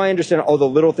 now I understand all the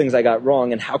little things I got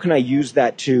wrong, and how can I use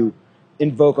that to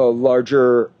invoke a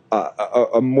larger,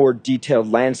 a more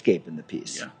detailed landscape in the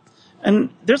piece? Yeah.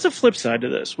 And there's a flip side to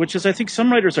this, which is I think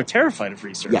some writers are terrified of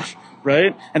research,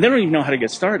 right? And they don't even know how to get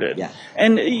started. Yeah.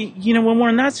 And, you know, when we're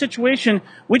in that situation,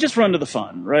 we just run to the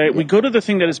fun, right? Yeah. We go to the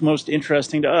thing that is most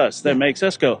interesting to us, that makes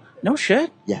us go, no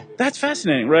shit? Yeah. That's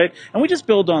fascinating, right? And we just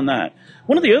build on that.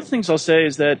 One of the other things I'll say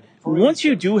is that once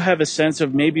you do have a sense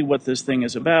of maybe what this thing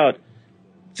is about,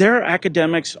 there are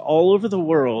academics all over the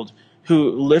world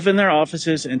who live in their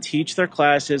offices and teach their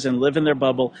classes and live in their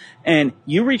bubble, and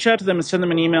you reach out to them and send them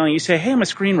an email and you say, hey, I'm a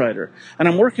screenwriter, and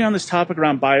I'm working on this topic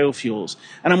around biofuels,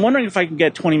 and I'm wondering if I can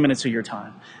get 20 minutes of your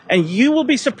time. And you will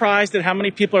be surprised at how many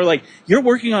people are like, you're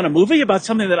working on a movie about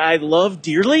something that I love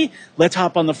dearly? Let's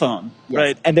hop on the phone,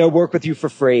 right? And they'll work with you for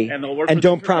free. And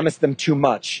don't promise them too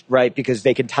much, right? Because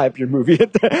they can tie up your movie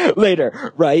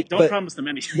later, right? Don't promise them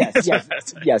anything.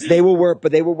 Yes, they will work,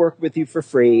 but they will work with you for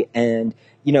free. And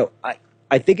you know,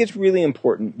 I think it's really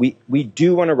important. We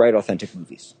do want to write authentic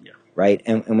movies, right?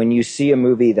 And when you see a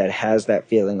movie that has that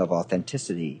feeling of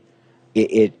authenticity,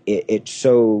 it's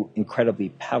so incredibly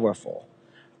powerful.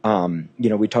 You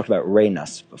know, we talked about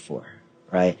Reynus before,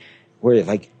 right? Where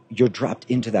like you're dropped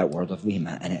into that world of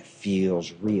Lima and it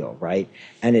feels real, right?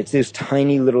 And it's those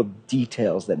tiny little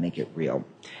details that make it real.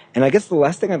 And I guess the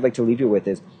last thing I'd like to leave you with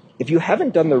is, if you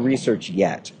haven't done the research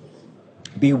yet,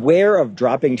 beware of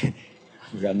dropping.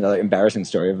 We've got another embarrassing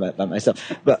story about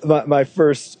myself. But my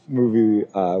first movie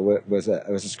was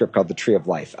a script called The Tree of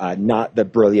Life, not the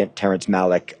brilliant Terrence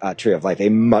Malick Tree of Life, a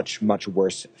much, much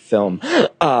worse film.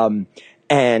 It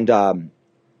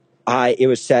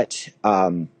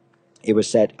was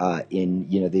set in,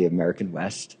 you know, the American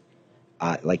West,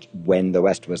 like when the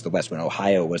West was the West, when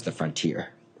Ohio was the frontier,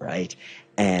 right?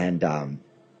 And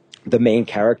the main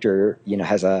character, you know,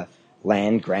 has a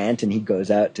land grant, and he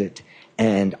goes out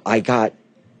and I got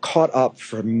caught up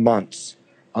for months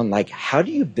on like, how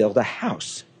do you build a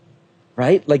house,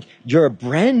 right? Like you're a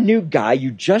brand new guy.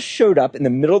 You just showed up in the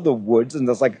middle of the woods in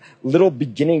this like little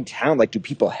beginning town. Like, do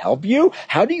people help you?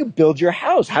 How do you build your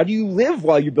house? How do you live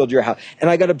while you build your house?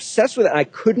 And I got obsessed with it, and I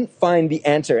couldn't find the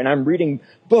answer. And I'm reading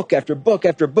book after book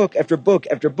after book after book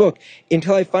after book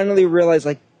until I finally realized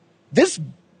like this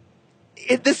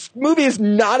movie is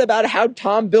not about how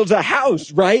Tom builds a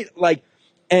house, right? Like,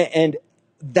 and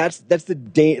that's the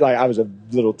day. Like, I was a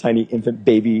little tiny infant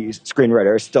baby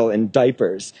screenwriter, still in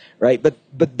diapers, right? But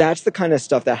that's the kind of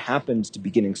stuff that happens to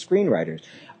beginning screenwriters.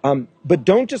 But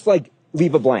don't just like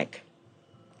leave a blank.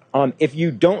 If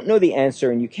you don't know the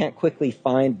answer and you can't quickly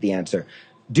find the answer,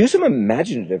 do some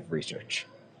imaginative research,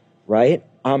 right?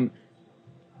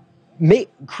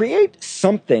 Create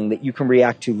something that you can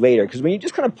react to later, because when you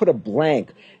just kind of put a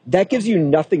blank, that gives you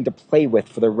nothing to play with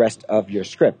for the rest of your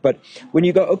script. But when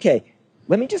you go, okay,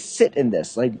 let me just sit in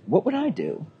this, like, what would I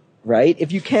do, right?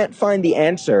 If you can't find the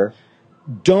answer,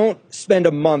 don't spend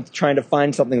a month trying to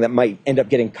find something that might end up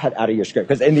getting cut out of your script,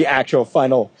 because in the actual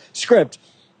final script,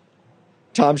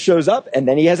 Tom shows up and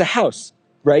then he has a house,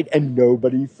 right? And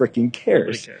nobody freaking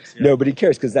cares. Nobody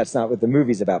cares, because that's not what the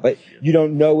movie's about. But you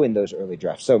don't know in those early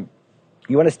drafts. So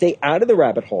you want to stay out of the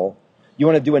rabbit hole. You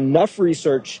want to do enough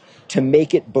research to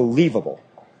make it believable,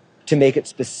 to make it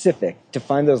specific, to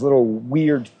find those little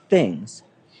weird things.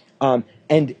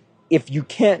 And if you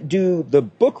can't do the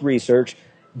book research,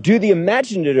 do the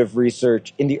imaginative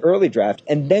research in the early draft,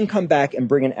 and then come back and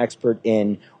bring an expert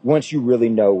in once you really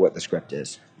know what the script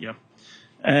is. Yeah.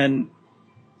 And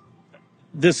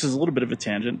this is a little bit of a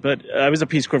tangent, but I was a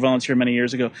Peace Corps volunteer many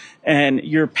years ago, and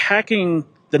you're packing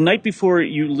the night before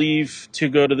you leave to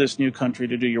go to this new country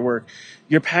to do your work.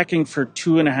 You're packing for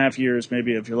 2.5 years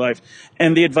maybe of your life.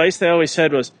 And the advice they always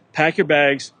said was, pack your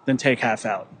bags, then take half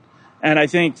out. And I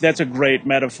think that's a great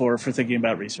metaphor for thinking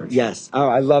about research. Yes. Oh,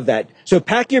 I love that. So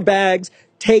pack your bags,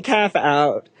 take half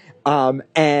out.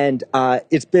 And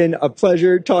it's been a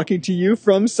pleasure talking to you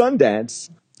from Sundance.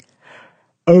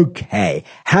 Okay,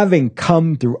 having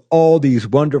come through all these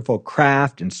wonderful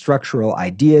craft and structural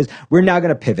ideas, we're now going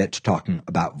to pivot to talking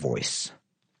about voice.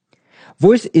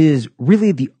 Voice is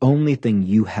really the only thing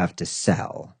you have to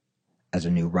sell as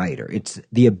a new writer. It's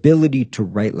the ability to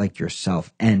write like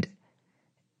yourself, and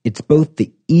it's both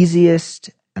the easiest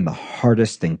and the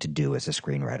hardest thing to do as a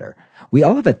screenwriter. We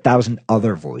all have 1,000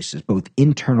 other voices, both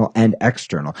internal and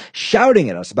external, shouting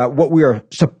at us about what we are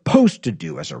supposed to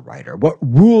do as a writer, what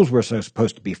rules we're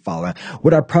supposed to be following,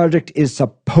 what our project is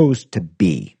supposed to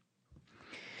be.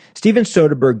 Steven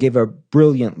Soderbergh gave a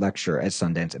brilliant lecture at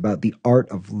Sundance about the art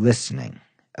of listening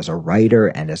as a writer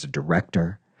and as a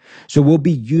director. So we'll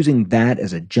be using that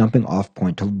as a jumping off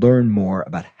point to learn more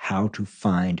about how to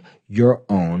find your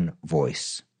own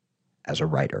voice as a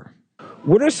writer.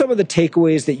 What are some of the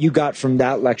takeaways that you got from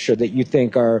that lecture that you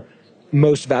think are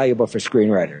most valuable for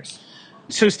screenwriters?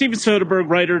 So Steven Soderbergh,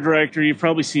 writer, director, you've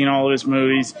probably seen all of his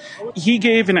movies. He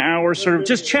gave an hour sort of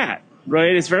just chat,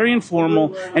 right? It's very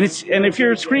informal. And if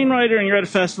you're a screenwriter and you're at a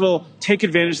festival, take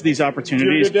advantage of these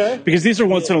opportunities, because these are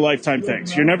once-in-a-lifetime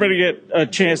things. You're never going to get a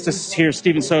chance to hear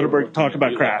Steven Soderbergh talk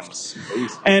about crafts.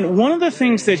 And one of the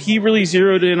things that he really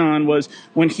zeroed in on was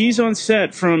when he's on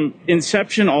set, from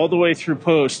inception all the way through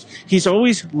post, he's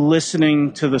always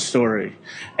listening to the story.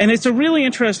 And it's a really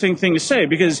interesting thing to say,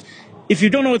 because if you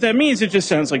don't know what that means, it just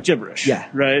sounds like gibberish,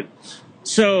 right?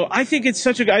 So I think it's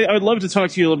such a. I would love to talk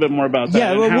to you a little bit more about that.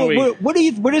 Yeah, well, what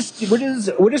does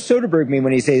Soderbergh mean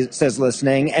when he says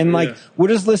listening, and what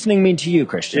does listening mean to you,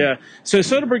 Christian? Yeah. So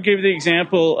Soderbergh gave the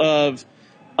example of.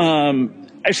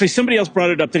 Actually, somebody else brought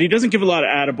it up that he doesn't give a lot of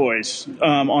attaboys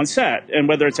on set, and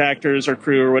whether it's actors or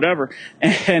crew or whatever.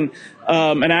 And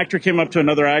an actor came up to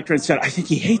another actor and said, "I think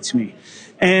he hates me."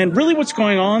 And really what's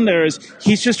going on there is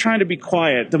he's just trying to be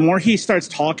quiet. The more he starts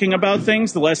talking about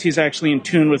things, the less he's actually in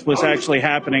tune with what's actually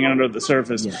happening under the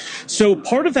surface. Yeah. So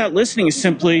part of that listening is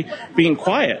simply being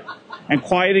quiet and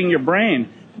quieting your brain.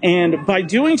 And by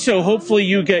doing so, hopefully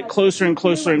you get closer and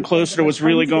closer and closer to what's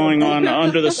really going on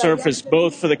under the surface,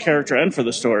 both for the character and for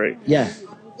the story. Yeah.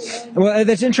 Well,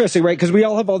 that's interesting, right? Because we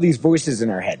all have all these voices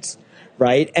in our heads.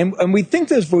 Right? And we think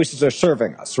those voices are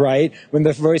serving us, right? When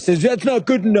the voice says, that's not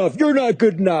good enough, you're not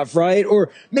good enough, right? Or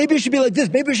maybe it should be like this,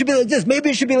 maybe it should be like this, maybe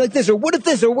it should be like this, or what if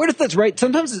this, right?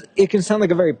 Sometimes it can sound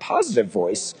like a very positive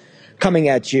voice coming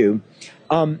at you.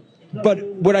 But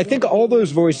what I think all those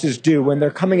voices do when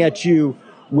they're coming at you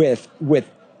with like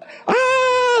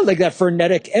that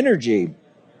frenetic energy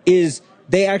is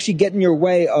they actually get in your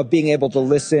way of being able to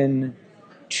listen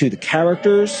to the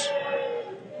characters,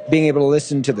 being able to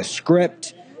listen to the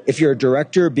script. If you're a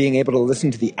director, being able to listen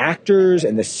to the actors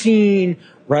and the scene,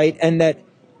 right? And that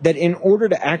in order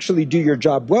to actually do your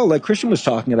job well, like Christian was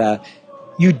talking about,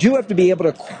 you do have to be able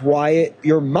to quiet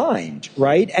your mind,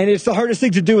 right? And it's the hardest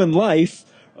thing to do in life,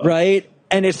 right?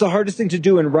 And it's the hardest thing to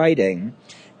do in writing.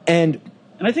 And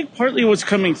I think partly what's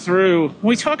coming through, when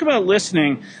we talk about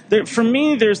listening, for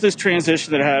me, there's this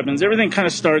transition that happens. Everything kind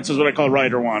of starts as what I call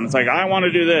writer one. It's like, I want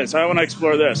to do this. I want to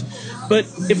explore this. But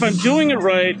if I'm doing it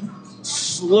right,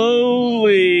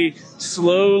 slowly,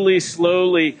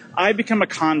 I become a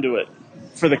conduit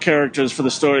for the characters, for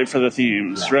the story, for the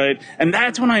themes, right? And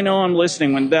that's when I know I'm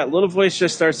listening, when that little voice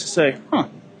just starts to say, huh.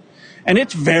 And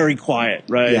it's very quiet,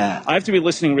 right? Yeah. I have to be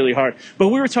listening really hard. But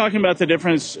we were talking about the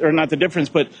difference, or not the difference,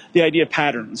 but the idea of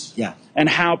patterns. Yeah. And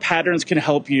how patterns can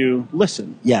help you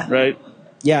listen. Yeah. Right?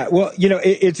 Yeah, well,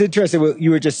 it's interesting what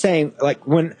you were just saying. Like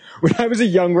when I was a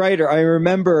young writer, I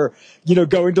remember,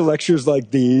 going to lectures like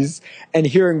these and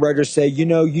hearing writers say,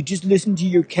 you just listen to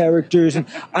your characters, and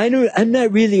I'm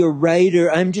not really a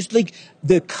writer. I'm just like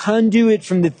the conduit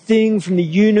from the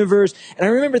universe. And I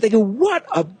remember thinking, what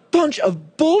a bunch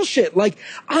of bullshit. Like,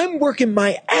 I'm working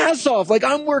my ass off. Like,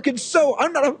 I'm not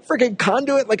a freaking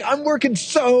conduit. Like, I'm working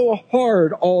so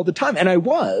hard all the time. And I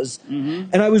was.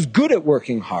 Mm-hmm. And I was good at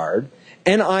working hard.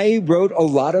 And I wrote a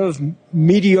lot of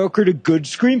mediocre to good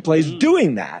screenplays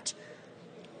doing that.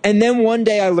 And then one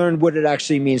day I learned what it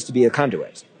actually means to be a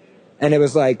conduit. And it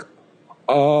was like,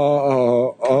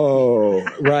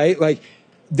 right? Like,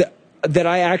 that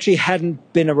I actually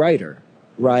hadn't been a writer,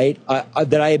 right?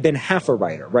 That I had been half a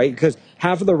writer, right? Because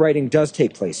half of the writing does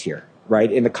take place here,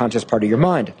 right? In the conscious part of your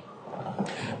mind.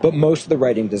 But most of the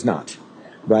writing does not,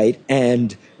 right?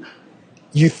 And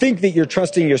you think that you're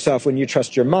trusting yourself when you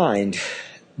trust your mind,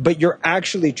 but you're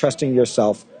actually trusting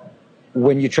yourself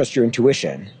when you trust your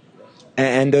intuition.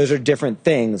 And those are different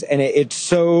things. And it's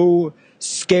so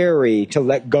scary to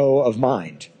let go of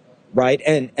mind, right?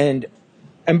 And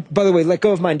by the way, let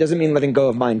go of mind doesn't mean letting go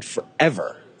of mind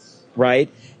forever, right?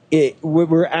 What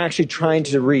we're actually trying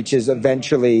to reach is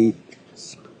eventually...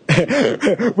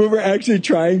 what we're actually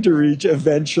trying to reach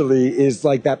eventually is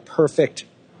like that perfect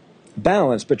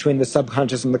balance between the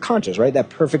subconscious and the conscious, right? That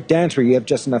perfect dance where you have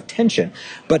just enough tension.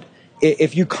 But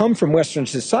if you come from Western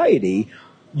society,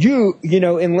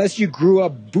 unless you grew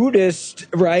up Buddhist,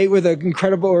 right, with an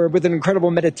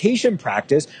incredible meditation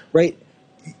practice, right,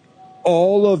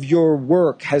 all of your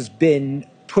work has been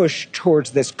pushed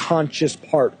towards this conscious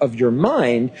part of your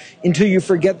mind until you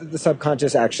forget that the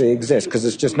subconscious actually exists, because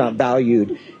it's just not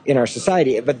valued in our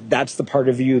society. But that's the part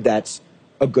of you that's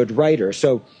a good writer.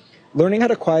 So learning how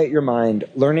to quiet your mind,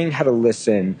 learning how to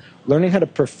listen, learning how to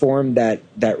perform that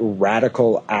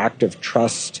radical act of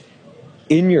trust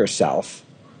in yourself,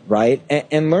 right?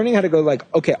 And learning how to go like,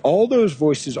 okay, all those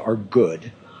voices are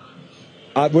good.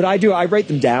 What I do, I write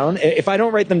them down. If I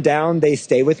don't write them down, they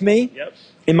stay with me. Yep.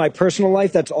 In my personal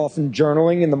life, that's often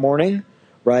journaling in the morning,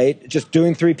 right? Just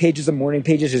doing 3 pages of morning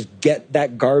pages, just get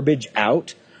that garbage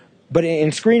out. But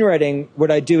in screenwriting,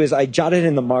 what I do is I jot it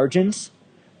in the margins.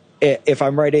 If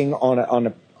I'm writing on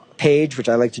a page, which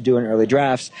I like to do in early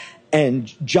drafts,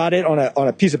 and jot it on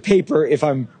a piece of paper if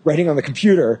I'm writing on the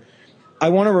computer, I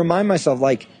want to remind myself,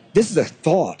 like, this is a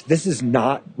thought. This is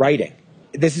not writing.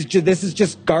 This is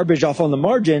just garbage off on the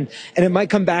margin, and it might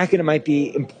come back and it might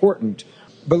be important.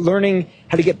 But learning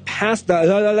how to get past the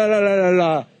la, la, la, la, la,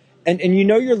 la, and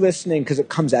you're listening because it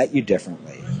comes at you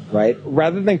differently, right?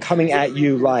 Rather than coming at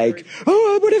you like,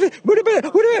 oh, what about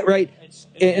it, right?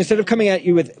 Instead of coming at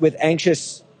you with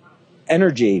anxious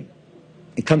energy,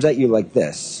 it comes at you like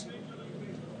this,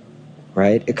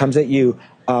 right? It comes at you.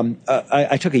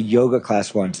 I took a yoga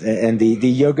class once, and the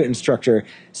yoga instructor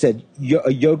said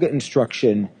a yoga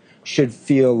instruction should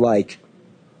feel like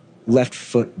left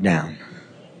foot down,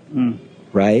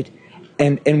 right?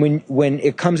 And when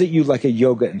it comes at you like a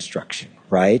yoga instruction,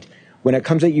 right? When it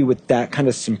comes at you with that kind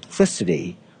of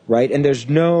simplicity, right? And there's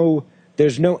no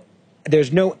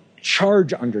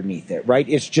charge underneath it, right?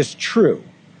 It's just true,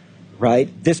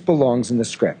 right? This belongs in the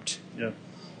script. Yeah.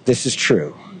 This is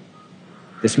true.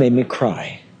 This made me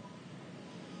cry.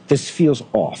 This feels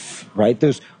off, right?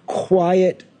 Those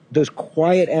quiet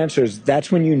answers,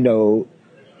 that's when you know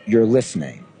you're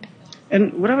listening.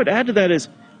 And what I would add to that is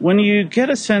when you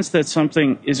get a sense that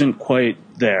something isn't quite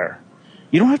there,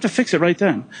 you don't have to fix it right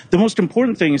then. The most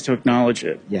important thing is to acknowledge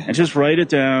it and just write it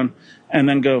down and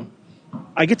then go,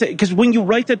 I get to, because when you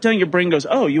write that down, your brain goes,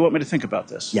 oh, you want me to think about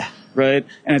this? Yeah. Right?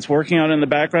 And it's working out in the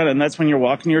background, and that's when you're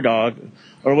walking your dog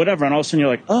or whatever, and all of a sudden you're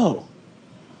like, oh,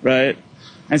 right?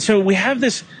 And so we have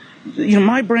this,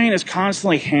 my brain is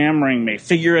constantly hammering me,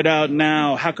 figure it out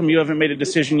now, how come you haven't made a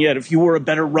decision yet? If you were a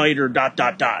better writer, ...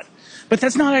 But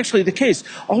that's not actually the case.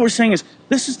 All we're saying is,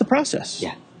 this is the process.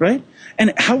 Yeah. Right?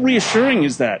 And how reassuring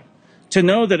is that? To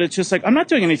know that it's just like, I'm not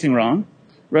doing anything wrong.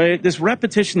 Right? This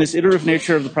repetition, this iterative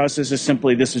nature of the process is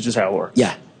simply, this is just how it works.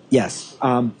 Yeah. Yes.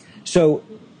 So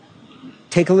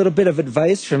take a little bit of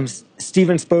advice from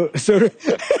Steven Soderbergh.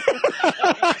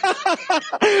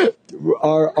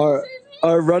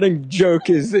 Our running joke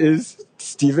is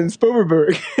Steven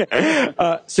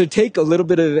Soderbergh. So take a little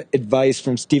bit of advice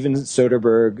from Steven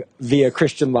Soderbergh via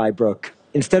Christian Leibrook.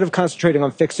 Instead of concentrating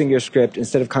on fixing your script,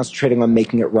 instead of concentrating on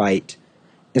making it right,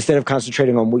 instead of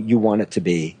concentrating on what you want it to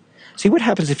be, see what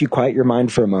happens if you quiet your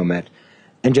mind for a moment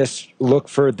and just look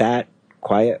for that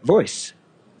quiet voice.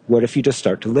 What if you just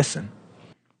start to listen?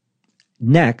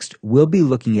 Next, we'll be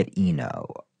looking at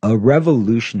Eno, a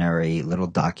revolutionary little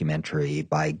documentary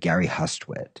by Gary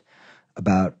Hustwit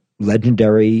about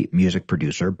legendary music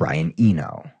producer Brian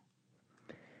Eno.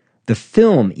 The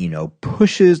film Eno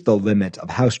pushes the limits of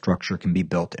how structure can be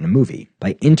built in a movie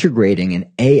by integrating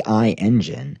an AI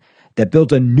engine that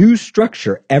builds a new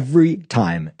structure every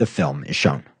time the film is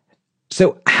shown.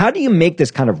 So how do you make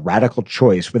this kind of radical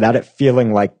choice without it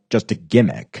feeling like just a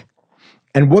gimmick?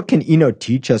 And what can Eno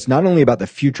teach us not only about the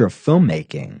future of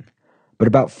filmmaking, but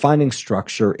about finding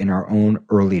structure in our own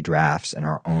early drafts and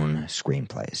our own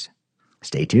screenplays?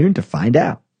 Stay tuned to find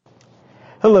out.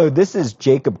 Hello, this is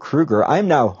Jacob Kruger. I'm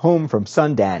now home from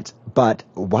Sundance, but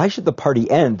why should the party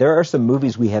end? There are some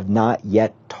movies we have not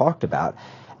yet talked about.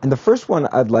 And the first one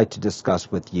I'd like to discuss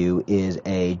with you is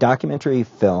a documentary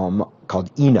film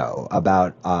called Eno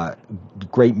about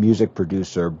great music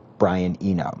producer Brian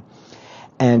Eno.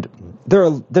 And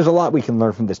there's a lot we can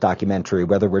learn from this documentary,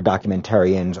 whether we're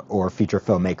documentarians or feature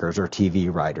filmmakers or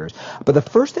TV writers. But the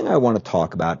first thing I want to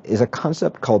talk about is a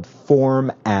concept called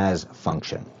form as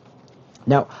function.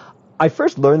 Now, I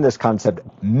first learned this concept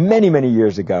many, many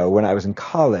years ago when I was in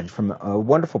college from a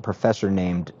wonderful professor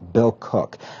named Bill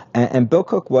Cook. And Bill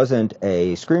Cook wasn't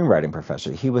a screenwriting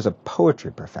professor. He was a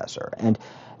poetry professor. And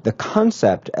the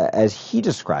concept, as he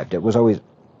described it, was always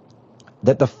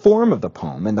that the form of the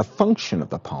poem and the function of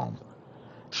the poem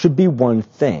should be one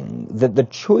thing, that the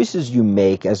choices you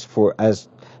make as for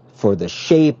the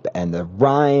shape and the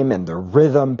rhyme and the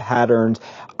rhythm patterns,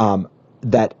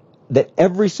 that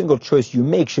every single choice you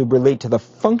make should relate to the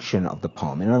function of the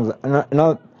poem.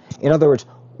 In other words,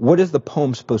 what is the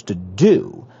poem supposed to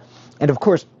do? And of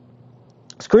course,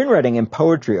 screenwriting and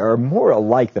poetry are more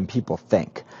alike than people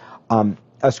think.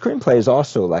 A screenplay is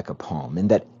also like a poem in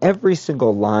that every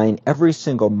single line, every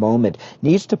single moment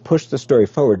needs to push the story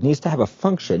forward, needs to have a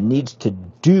function, needs to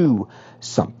do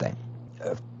something.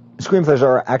 Screenplays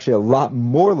are actually a lot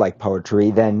more like poetry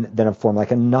than a form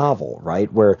like a novel,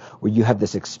 right? Where you have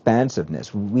this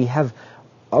expansiveness. We have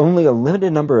only a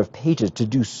limited number of pages to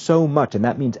do so much, and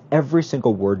that means every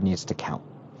single word needs to count.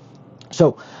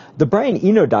 So the Brian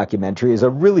Eno documentary is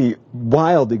a really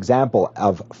wild example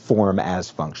of form as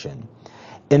function,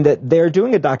 in that they're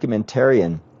doing a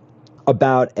documentarian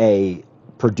about a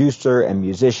producer and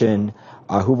musician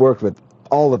who worked with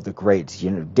all of the greats,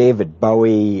 David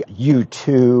Bowie,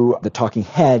 U2, the Talking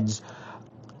Heads.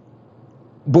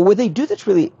 But what they do that's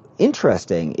really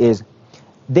interesting is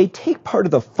they take part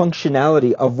of the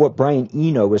functionality of what Brian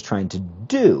Eno was trying to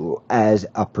do as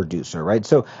a producer, right?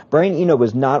 So Brian Eno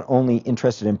was not only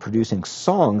interested in producing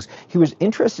songs, he was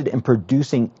interested in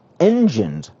producing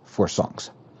engines for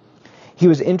songs. He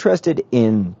was interested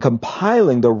in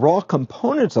compiling the raw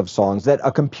components of songs that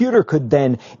a computer could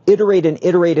then iterate and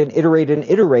iterate and iterate and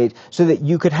iterate so that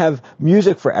you could have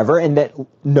music forever and that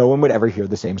no one would ever hear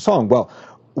the same song. Well,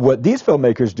 what these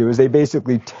filmmakers do is they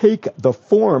basically take the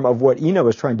form of what Eno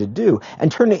was trying to do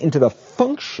and turn it into the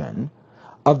function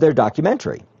of their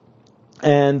documentary.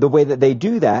 And the way that they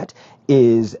do that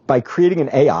is by creating an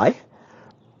AI,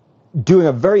 doing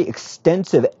a very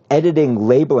extensive editing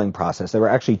labeling process. There were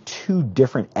actually 2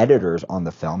 different editors on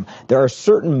the film. There are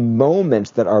certain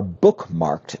moments that are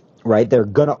bookmarked, right? They're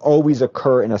going to always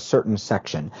occur in a certain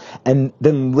section. And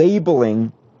then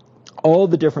labeling all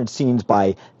the different scenes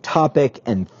by topic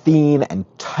and theme and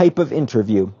type of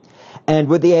interview. And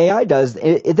what the AI does,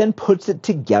 it then puts it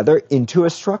together into a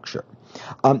structure.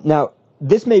 Now,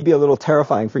 this may be a little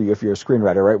terrifying for you if you're a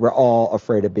screenwriter, right? We're all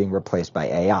afraid of being replaced by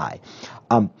AI.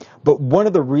 But one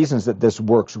of the reasons that this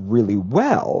works really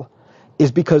well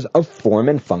is because of form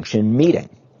and function meeting,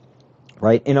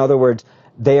 right? In other words,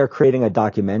 they are creating a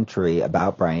documentary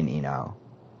about Brian Eno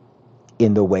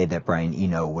in the way that Brian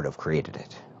Eno would have created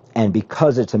it. And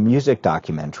because it's a music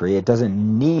documentary, it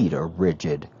doesn't need a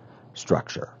rigid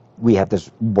structure. We have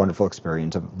this wonderful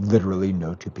experience of literally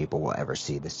no 2 people will ever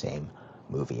see the same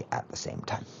movie at the same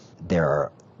time. There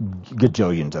are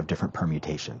gajillions of different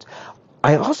permutations.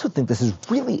 I also think this is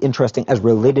really interesting as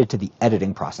related to the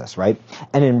editing process, right?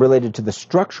 And in related to the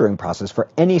structuring process for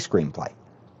any screenplay,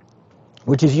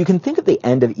 which is you can think of the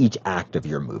end of each act of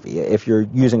your movie. If you're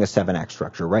using a 7-act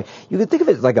structure, right? You can think of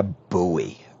it like a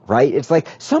buoy, right? It's like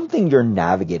something you're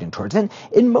navigating towards. And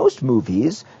in most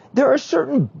movies, there are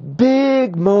certain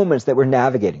big moments that we're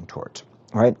navigating towards.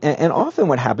 Right? And often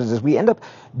what happens is we end up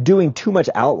doing too much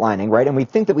outlining, right? And we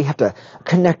think that we have to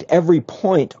connect every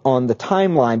point on the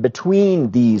timeline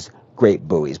between these great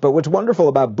buoys. But what's wonderful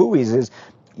about buoys is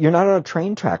you're not on a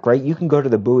train track, right? You can go to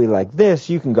the buoy like this.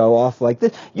 You can go off like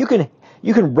this. You can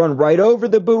You can run right over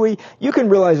the buoy. You can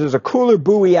realize there's a cooler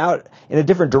buoy out in a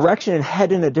different direction and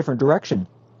head in a different direction.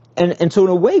 And so in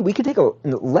a way, we can take a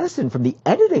lesson from the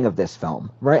editing of this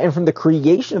film, right, and from the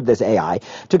creation of this AI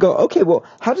to go, okay, well,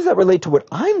 how does that relate to what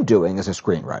I'm doing as a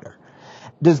screenwriter?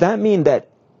 Does that mean that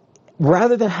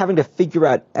rather than having to figure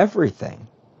out everything,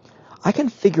 I can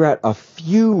figure out a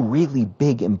few really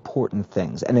big important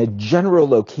things and a general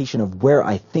location of where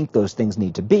I think those things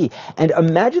need to be. And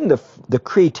imagine the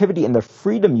creativity and the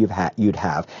freedom you'd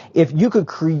have if you could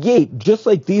create, just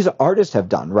like these artists have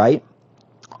done, right?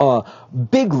 A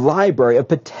big library of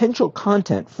potential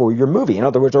content for your movie. In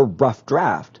other words, a rough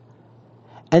draft.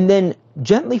 And then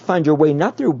gently find your way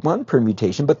not through one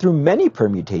permutation, but through many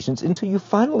permutations until you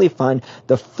finally find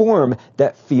the form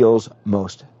that feels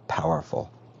most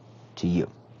powerful to you.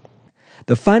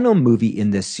 The final movie in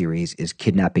this series is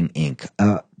Kidnapping, Inc.,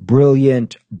 a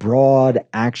brilliant, broad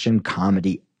action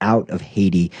comedy out of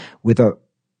Haiti with an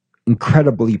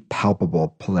incredibly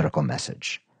palpable political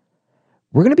message.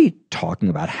 We're going to be talking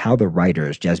about how the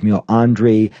writers, Jasmine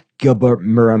Andre, Gilbert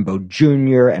Mirambeau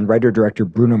Jr., and writer-director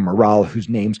Bruno Morral, whose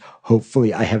names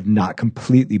hopefully I have not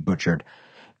completely butchered,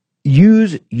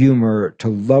 use humor to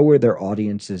lower their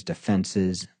audience's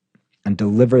defenses and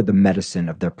deliver the medicine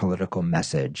of their political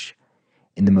message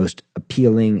in the most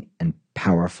appealing and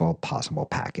powerful possible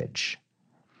package.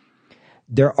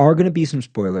 There are going to be some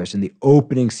spoilers in the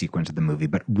opening sequence of the movie,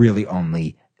 but really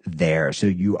only there, so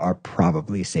you are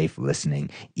probably safe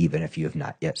listening, even if you have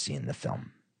not yet seen the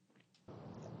film.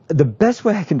 The best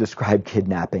way I can describe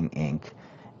Kidnapping, Inc.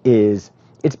 is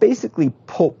it's basically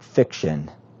Pulp Fiction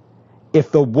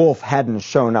if the wolf hadn't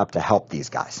shown up to help these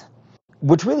guys.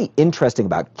 What's really interesting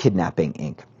about Kidnapping,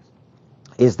 Inc.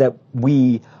 is that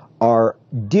we are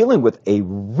dealing with a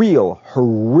real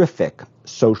horrific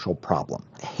social problem.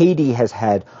 Haiti has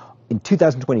had, in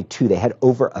 2022, they had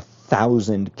over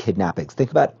 1,000 kidnappings.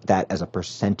 Think about that as a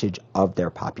percentage of their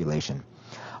population.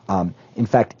 In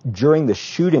fact, during the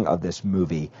shooting of this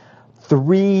movie,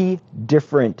 3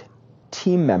 different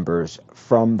team members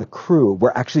from the crew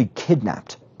were actually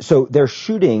kidnapped. So they're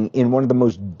shooting in one of the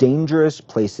most dangerous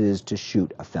places to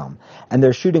shoot a film. And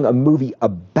they're shooting a movie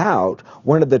about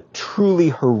one of the truly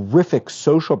horrific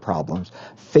social problems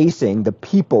facing the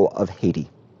people of Haiti.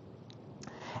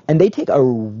 And they take a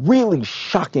really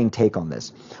shocking take on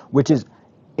this, which is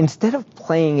instead of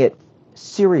playing it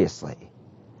seriously,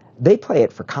 they play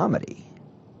it for comedy.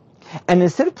 And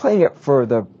instead of playing it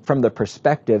from the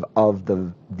perspective of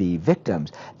the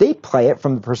victims, they play it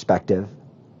from the perspective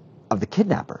of the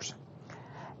kidnappers.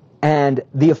 And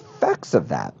the effects of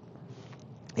that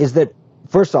is that,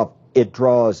 first off, it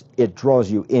draws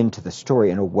you into the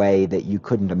story in a way that you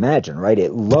couldn't imagine, right?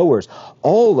 It lowers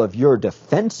all of your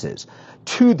defenses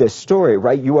to this story,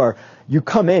 right? You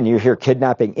come in, you hear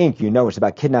Kidnapping, Inc., you know it's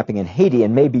about kidnapping in Haiti,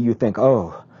 and maybe you think,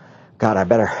 oh, God, I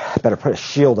better put a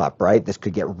shield up, right? This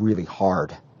could get really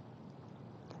hard.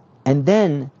 And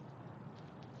then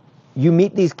you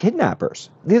meet these kidnappers.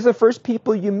 These are the first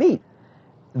people you meet.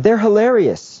 They're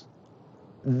hilarious.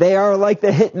 They are like the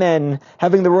hitmen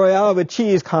having the Royale with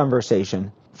cheese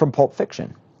conversation from Pulp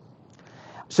Fiction.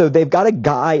 So they've got a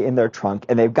guy in their trunk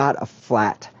and they've got a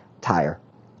flat tire.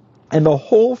 And the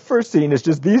whole first scene is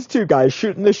just these 2 guys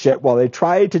shooting the shit while they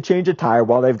try to change a tire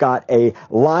while they've got a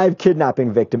live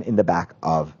kidnapping victim in the back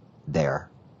of their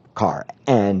car.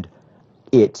 And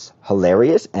it's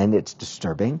hilarious and it's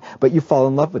disturbing, but you fall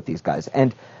in love with these guys.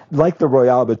 And like the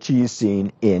Royale with cheese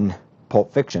scene in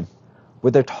Pulp Fiction,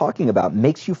 what they're talking about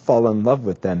makes you fall in love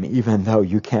with them even though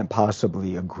you can't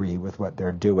possibly agree with what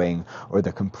they're doing or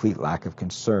the complete lack of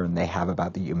concern they have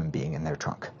about the human being in their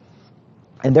trunk.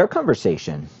 And their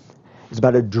conversation is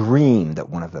about a dream that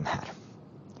one of them had.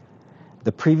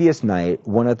 The previous night,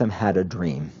 one of them had a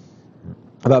dream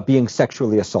about being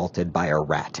sexually assaulted by a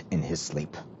rat in his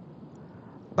sleep,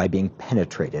 by being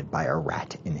penetrated by a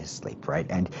rat in his sleep, right?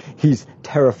 And he's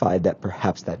terrified that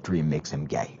perhaps that dream makes him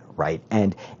gay, right?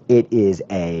 And it is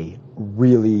a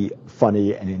really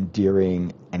funny and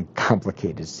endearing and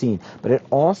complicated scene, but it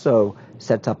also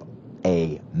sets up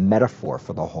a metaphor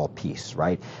for the whole piece,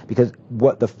 right? Because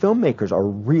what the filmmakers are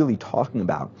really talking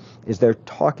about is they're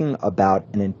talking about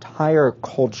an entire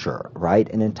culture, right?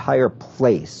 An entire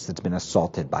place that's been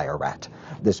assaulted by a rat.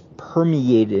 This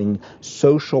permeating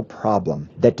social problem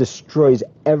that destroys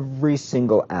every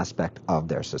single aspect of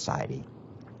their society.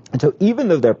 And so even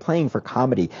though they're playing for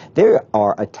comedy, they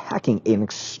are attacking an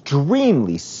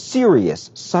extremely serious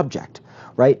subject,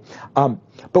 right?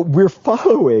 But we're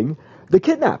following the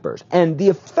kidnappers. And the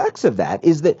effects of that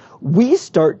is that we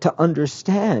start to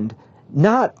understand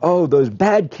Not, oh, those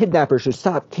bad kidnappers should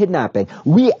stop kidnapping.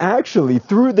 We actually,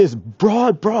 through this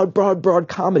broad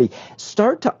comedy,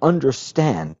 start to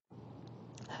understand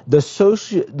the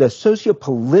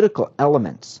socio-political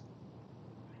elements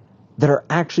that are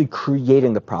actually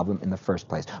creating the problem in the first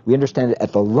place. We understand it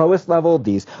at the lowest level,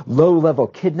 these low-level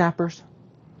kidnappers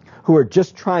who are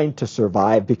just trying to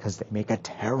survive because they make a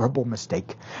terrible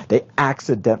mistake. They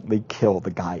accidentally kill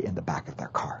the guy in the back of their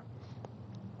car.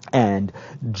 And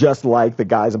just like the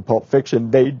guys in Pulp Fiction,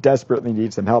 they desperately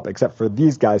need some help, except for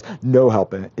these guys, no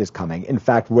help is coming. In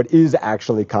fact, what is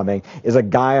actually coming is a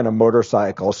guy on a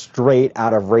motorcycle straight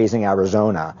out of Raising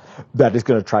Arizona that is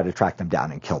going to try to track them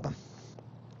down and kill them.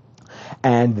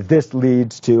 And this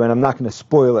leads to, and I'm not going to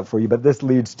spoil it for you, but this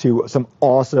leads to some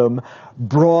awesome,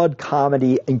 broad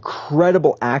comedy,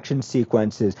 incredible action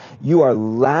sequences. You are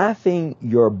laughing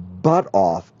your butt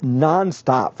off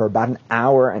nonstop for about an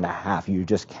hour and a half. You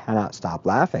just cannot stop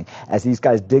laughing as these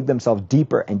guys dig themselves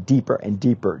deeper and deeper and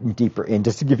deeper and deeper in.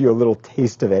 Just to give you a little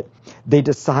taste of it, they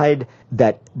decide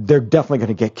that they're definitely going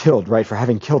to get killed, right, for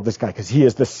having killed this guy because he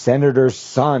is the senator's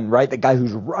son, right, the guy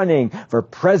who's running for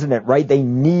president, right? They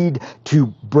need to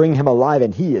bring him alive,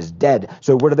 and he is dead.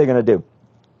 So what are they going to do?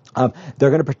 They're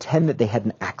going to pretend that they had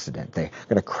an accident. They're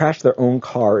going to crash their own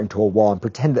car into a wall and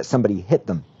pretend that somebody hit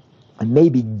them and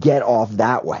maybe get off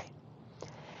that way.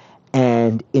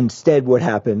 And instead what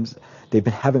happens, they've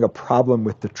been having a problem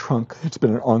with the trunk. It's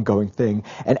been an ongoing thing.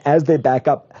 And as they back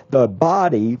up, the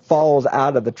body falls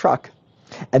out of the truck.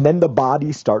 And then the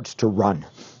body starts to run.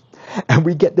 And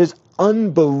we get this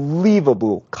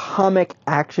unbelievable comic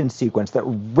action sequence that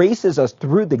races us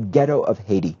through the ghetto of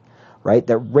Haiti, right?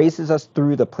 That races us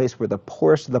through the place where the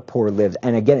poorest of the poor lives.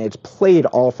 And again, it's played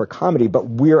all for comedy, but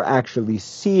we're actually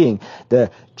seeing the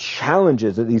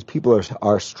challenges that these people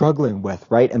are struggling with,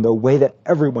 right? And the way that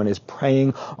everyone is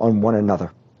preying on one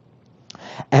another.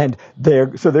 And they're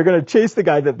going to chase the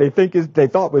guy that they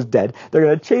thought was dead. They're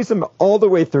going to chase him all the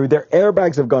way through. Their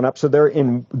airbags have gone up, so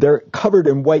they're covered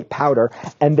in white powder,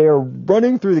 and they're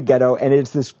running through the ghetto. And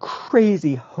it's this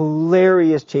crazy,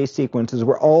 hilarious chase sequences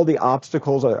where all the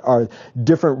obstacles are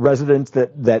different residents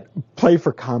that play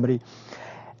for comedy.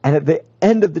 And at the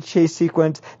end of the chase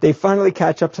sequence, they finally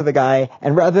catch up to the guy,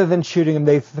 and rather than shooting him,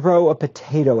 they throw a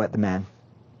potato at the man.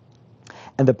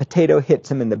 And the potato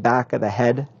hits him in the back of the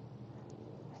head.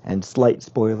 And slight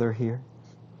spoiler here,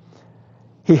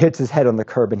 he hits his head on the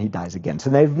curb and he dies again.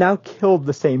 So they've now killed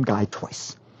the same guy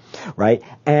twice, right?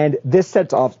 And this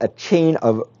sets off a chain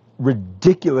of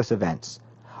ridiculous events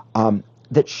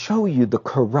that show you the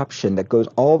corruption that goes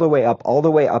all the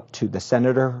way up to the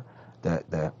senator,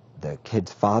 the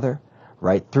kid's father,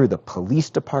 right, through the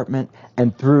police department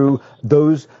and through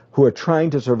those who are trying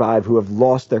to survive, who have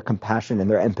lost their compassion and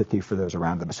their empathy for those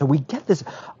around them. So we get this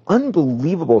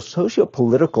unbelievable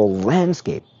socio-political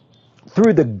landscape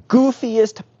through the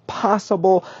goofiest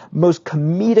possible, most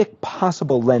comedic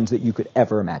possible lens that you could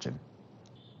ever imagine.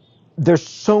 There's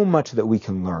so much that we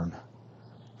can learn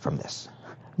from this.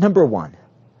 Number one,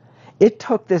 it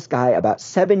took this guy about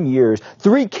 7 years,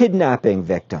 3 kidnapping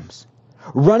victims,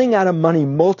 running out of money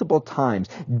multiple times,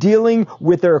 dealing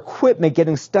with their equipment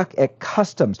getting stuck at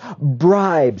customs,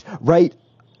 bribes, right?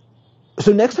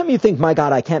 So next time you think, my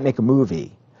God, I can't make a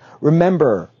movie,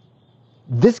 remember,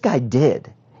 this guy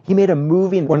did. He made a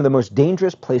movie in one of the most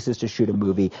dangerous places to shoot a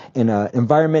movie, in an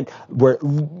environment where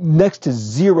next to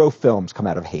 0 films come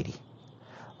out of Haiti,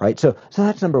 right? So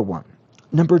that's number one.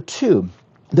 Number two,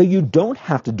 though you don't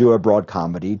have to do a broad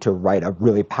comedy to write a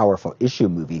really powerful issue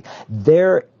movie,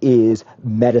 there is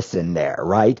medicine there,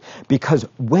 right? Because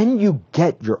when you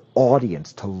get your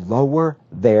audience to lower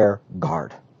their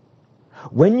guard,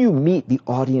 when you meet the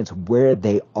audience where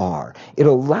they are, it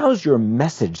allows your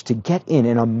message to get in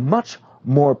a much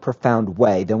more profound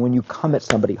way than when you come at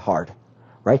somebody hard,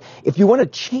 right? If you want to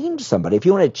change somebody, if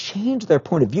you want to change their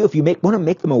point of view, if you want to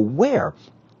make them aware,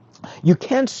 you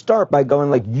can't start by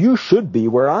going like, you should be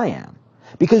where I am,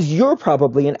 because you're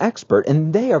probably an expert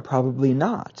and they are probably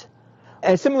not.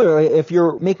 And similarly, if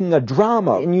you're making a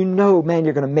drama and you know, man,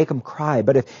 you're going to make them cry,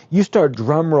 but if you start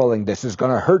drum rolling, this is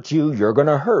going to hurt you, you're going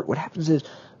to hurt, what happens is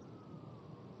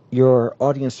your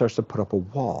audience starts to put up a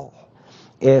wall.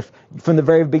 If from the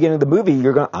very beginning of the movie,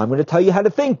 I'm going to tell you how to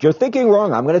think. You're thinking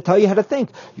wrong. I'm going to tell you how to think.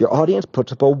 Your audience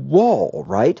puts up a wall,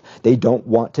 right? They don't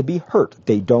want to be hurt.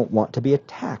 They don't want to be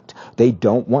attacked. They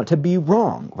don't want to be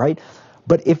wrong, right?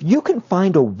 But if you can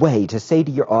find a way to say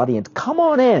to your audience, come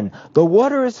on in. The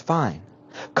water is fine.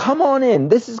 Come on in.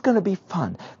 This is going to be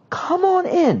fun. Come on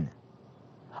in.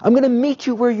 I'm going to meet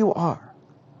you where you are.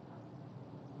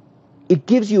 It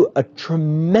gives you a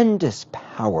tremendous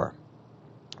power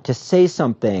to say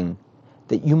something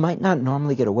that you might not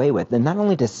normally get away with. And not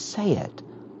only to say it,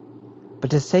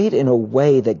 but to say it in a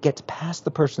way that gets past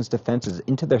the person's defenses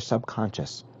into their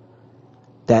subconscious,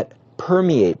 that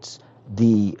permeates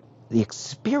the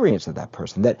experience of that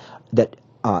person, that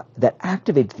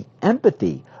activates the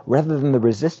empathy rather than the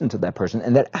resistance of that person,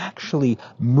 and that actually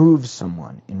moves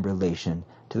someone in relation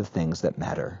to the things that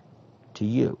matter to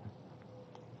you.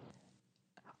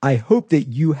 I hope that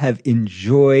you have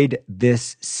enjoyed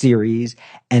this series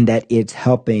and that it's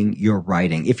helping your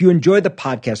writing. If you enjoyed the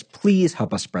podcast, please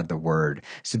help us spread the word.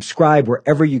 Subscribe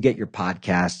wherever you get your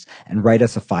podcasts and write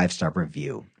us a 5-star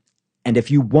review. And if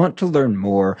you want to learn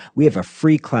more, we have a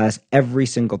free class every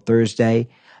single Thursday.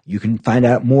 You can find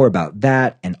out more about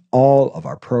that and all of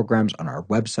our programs on our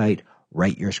website,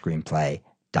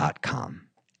 writeyourscreenplay.com.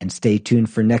 And stay tuned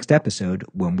for next episode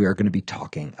when we are going to be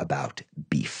talking about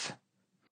beef.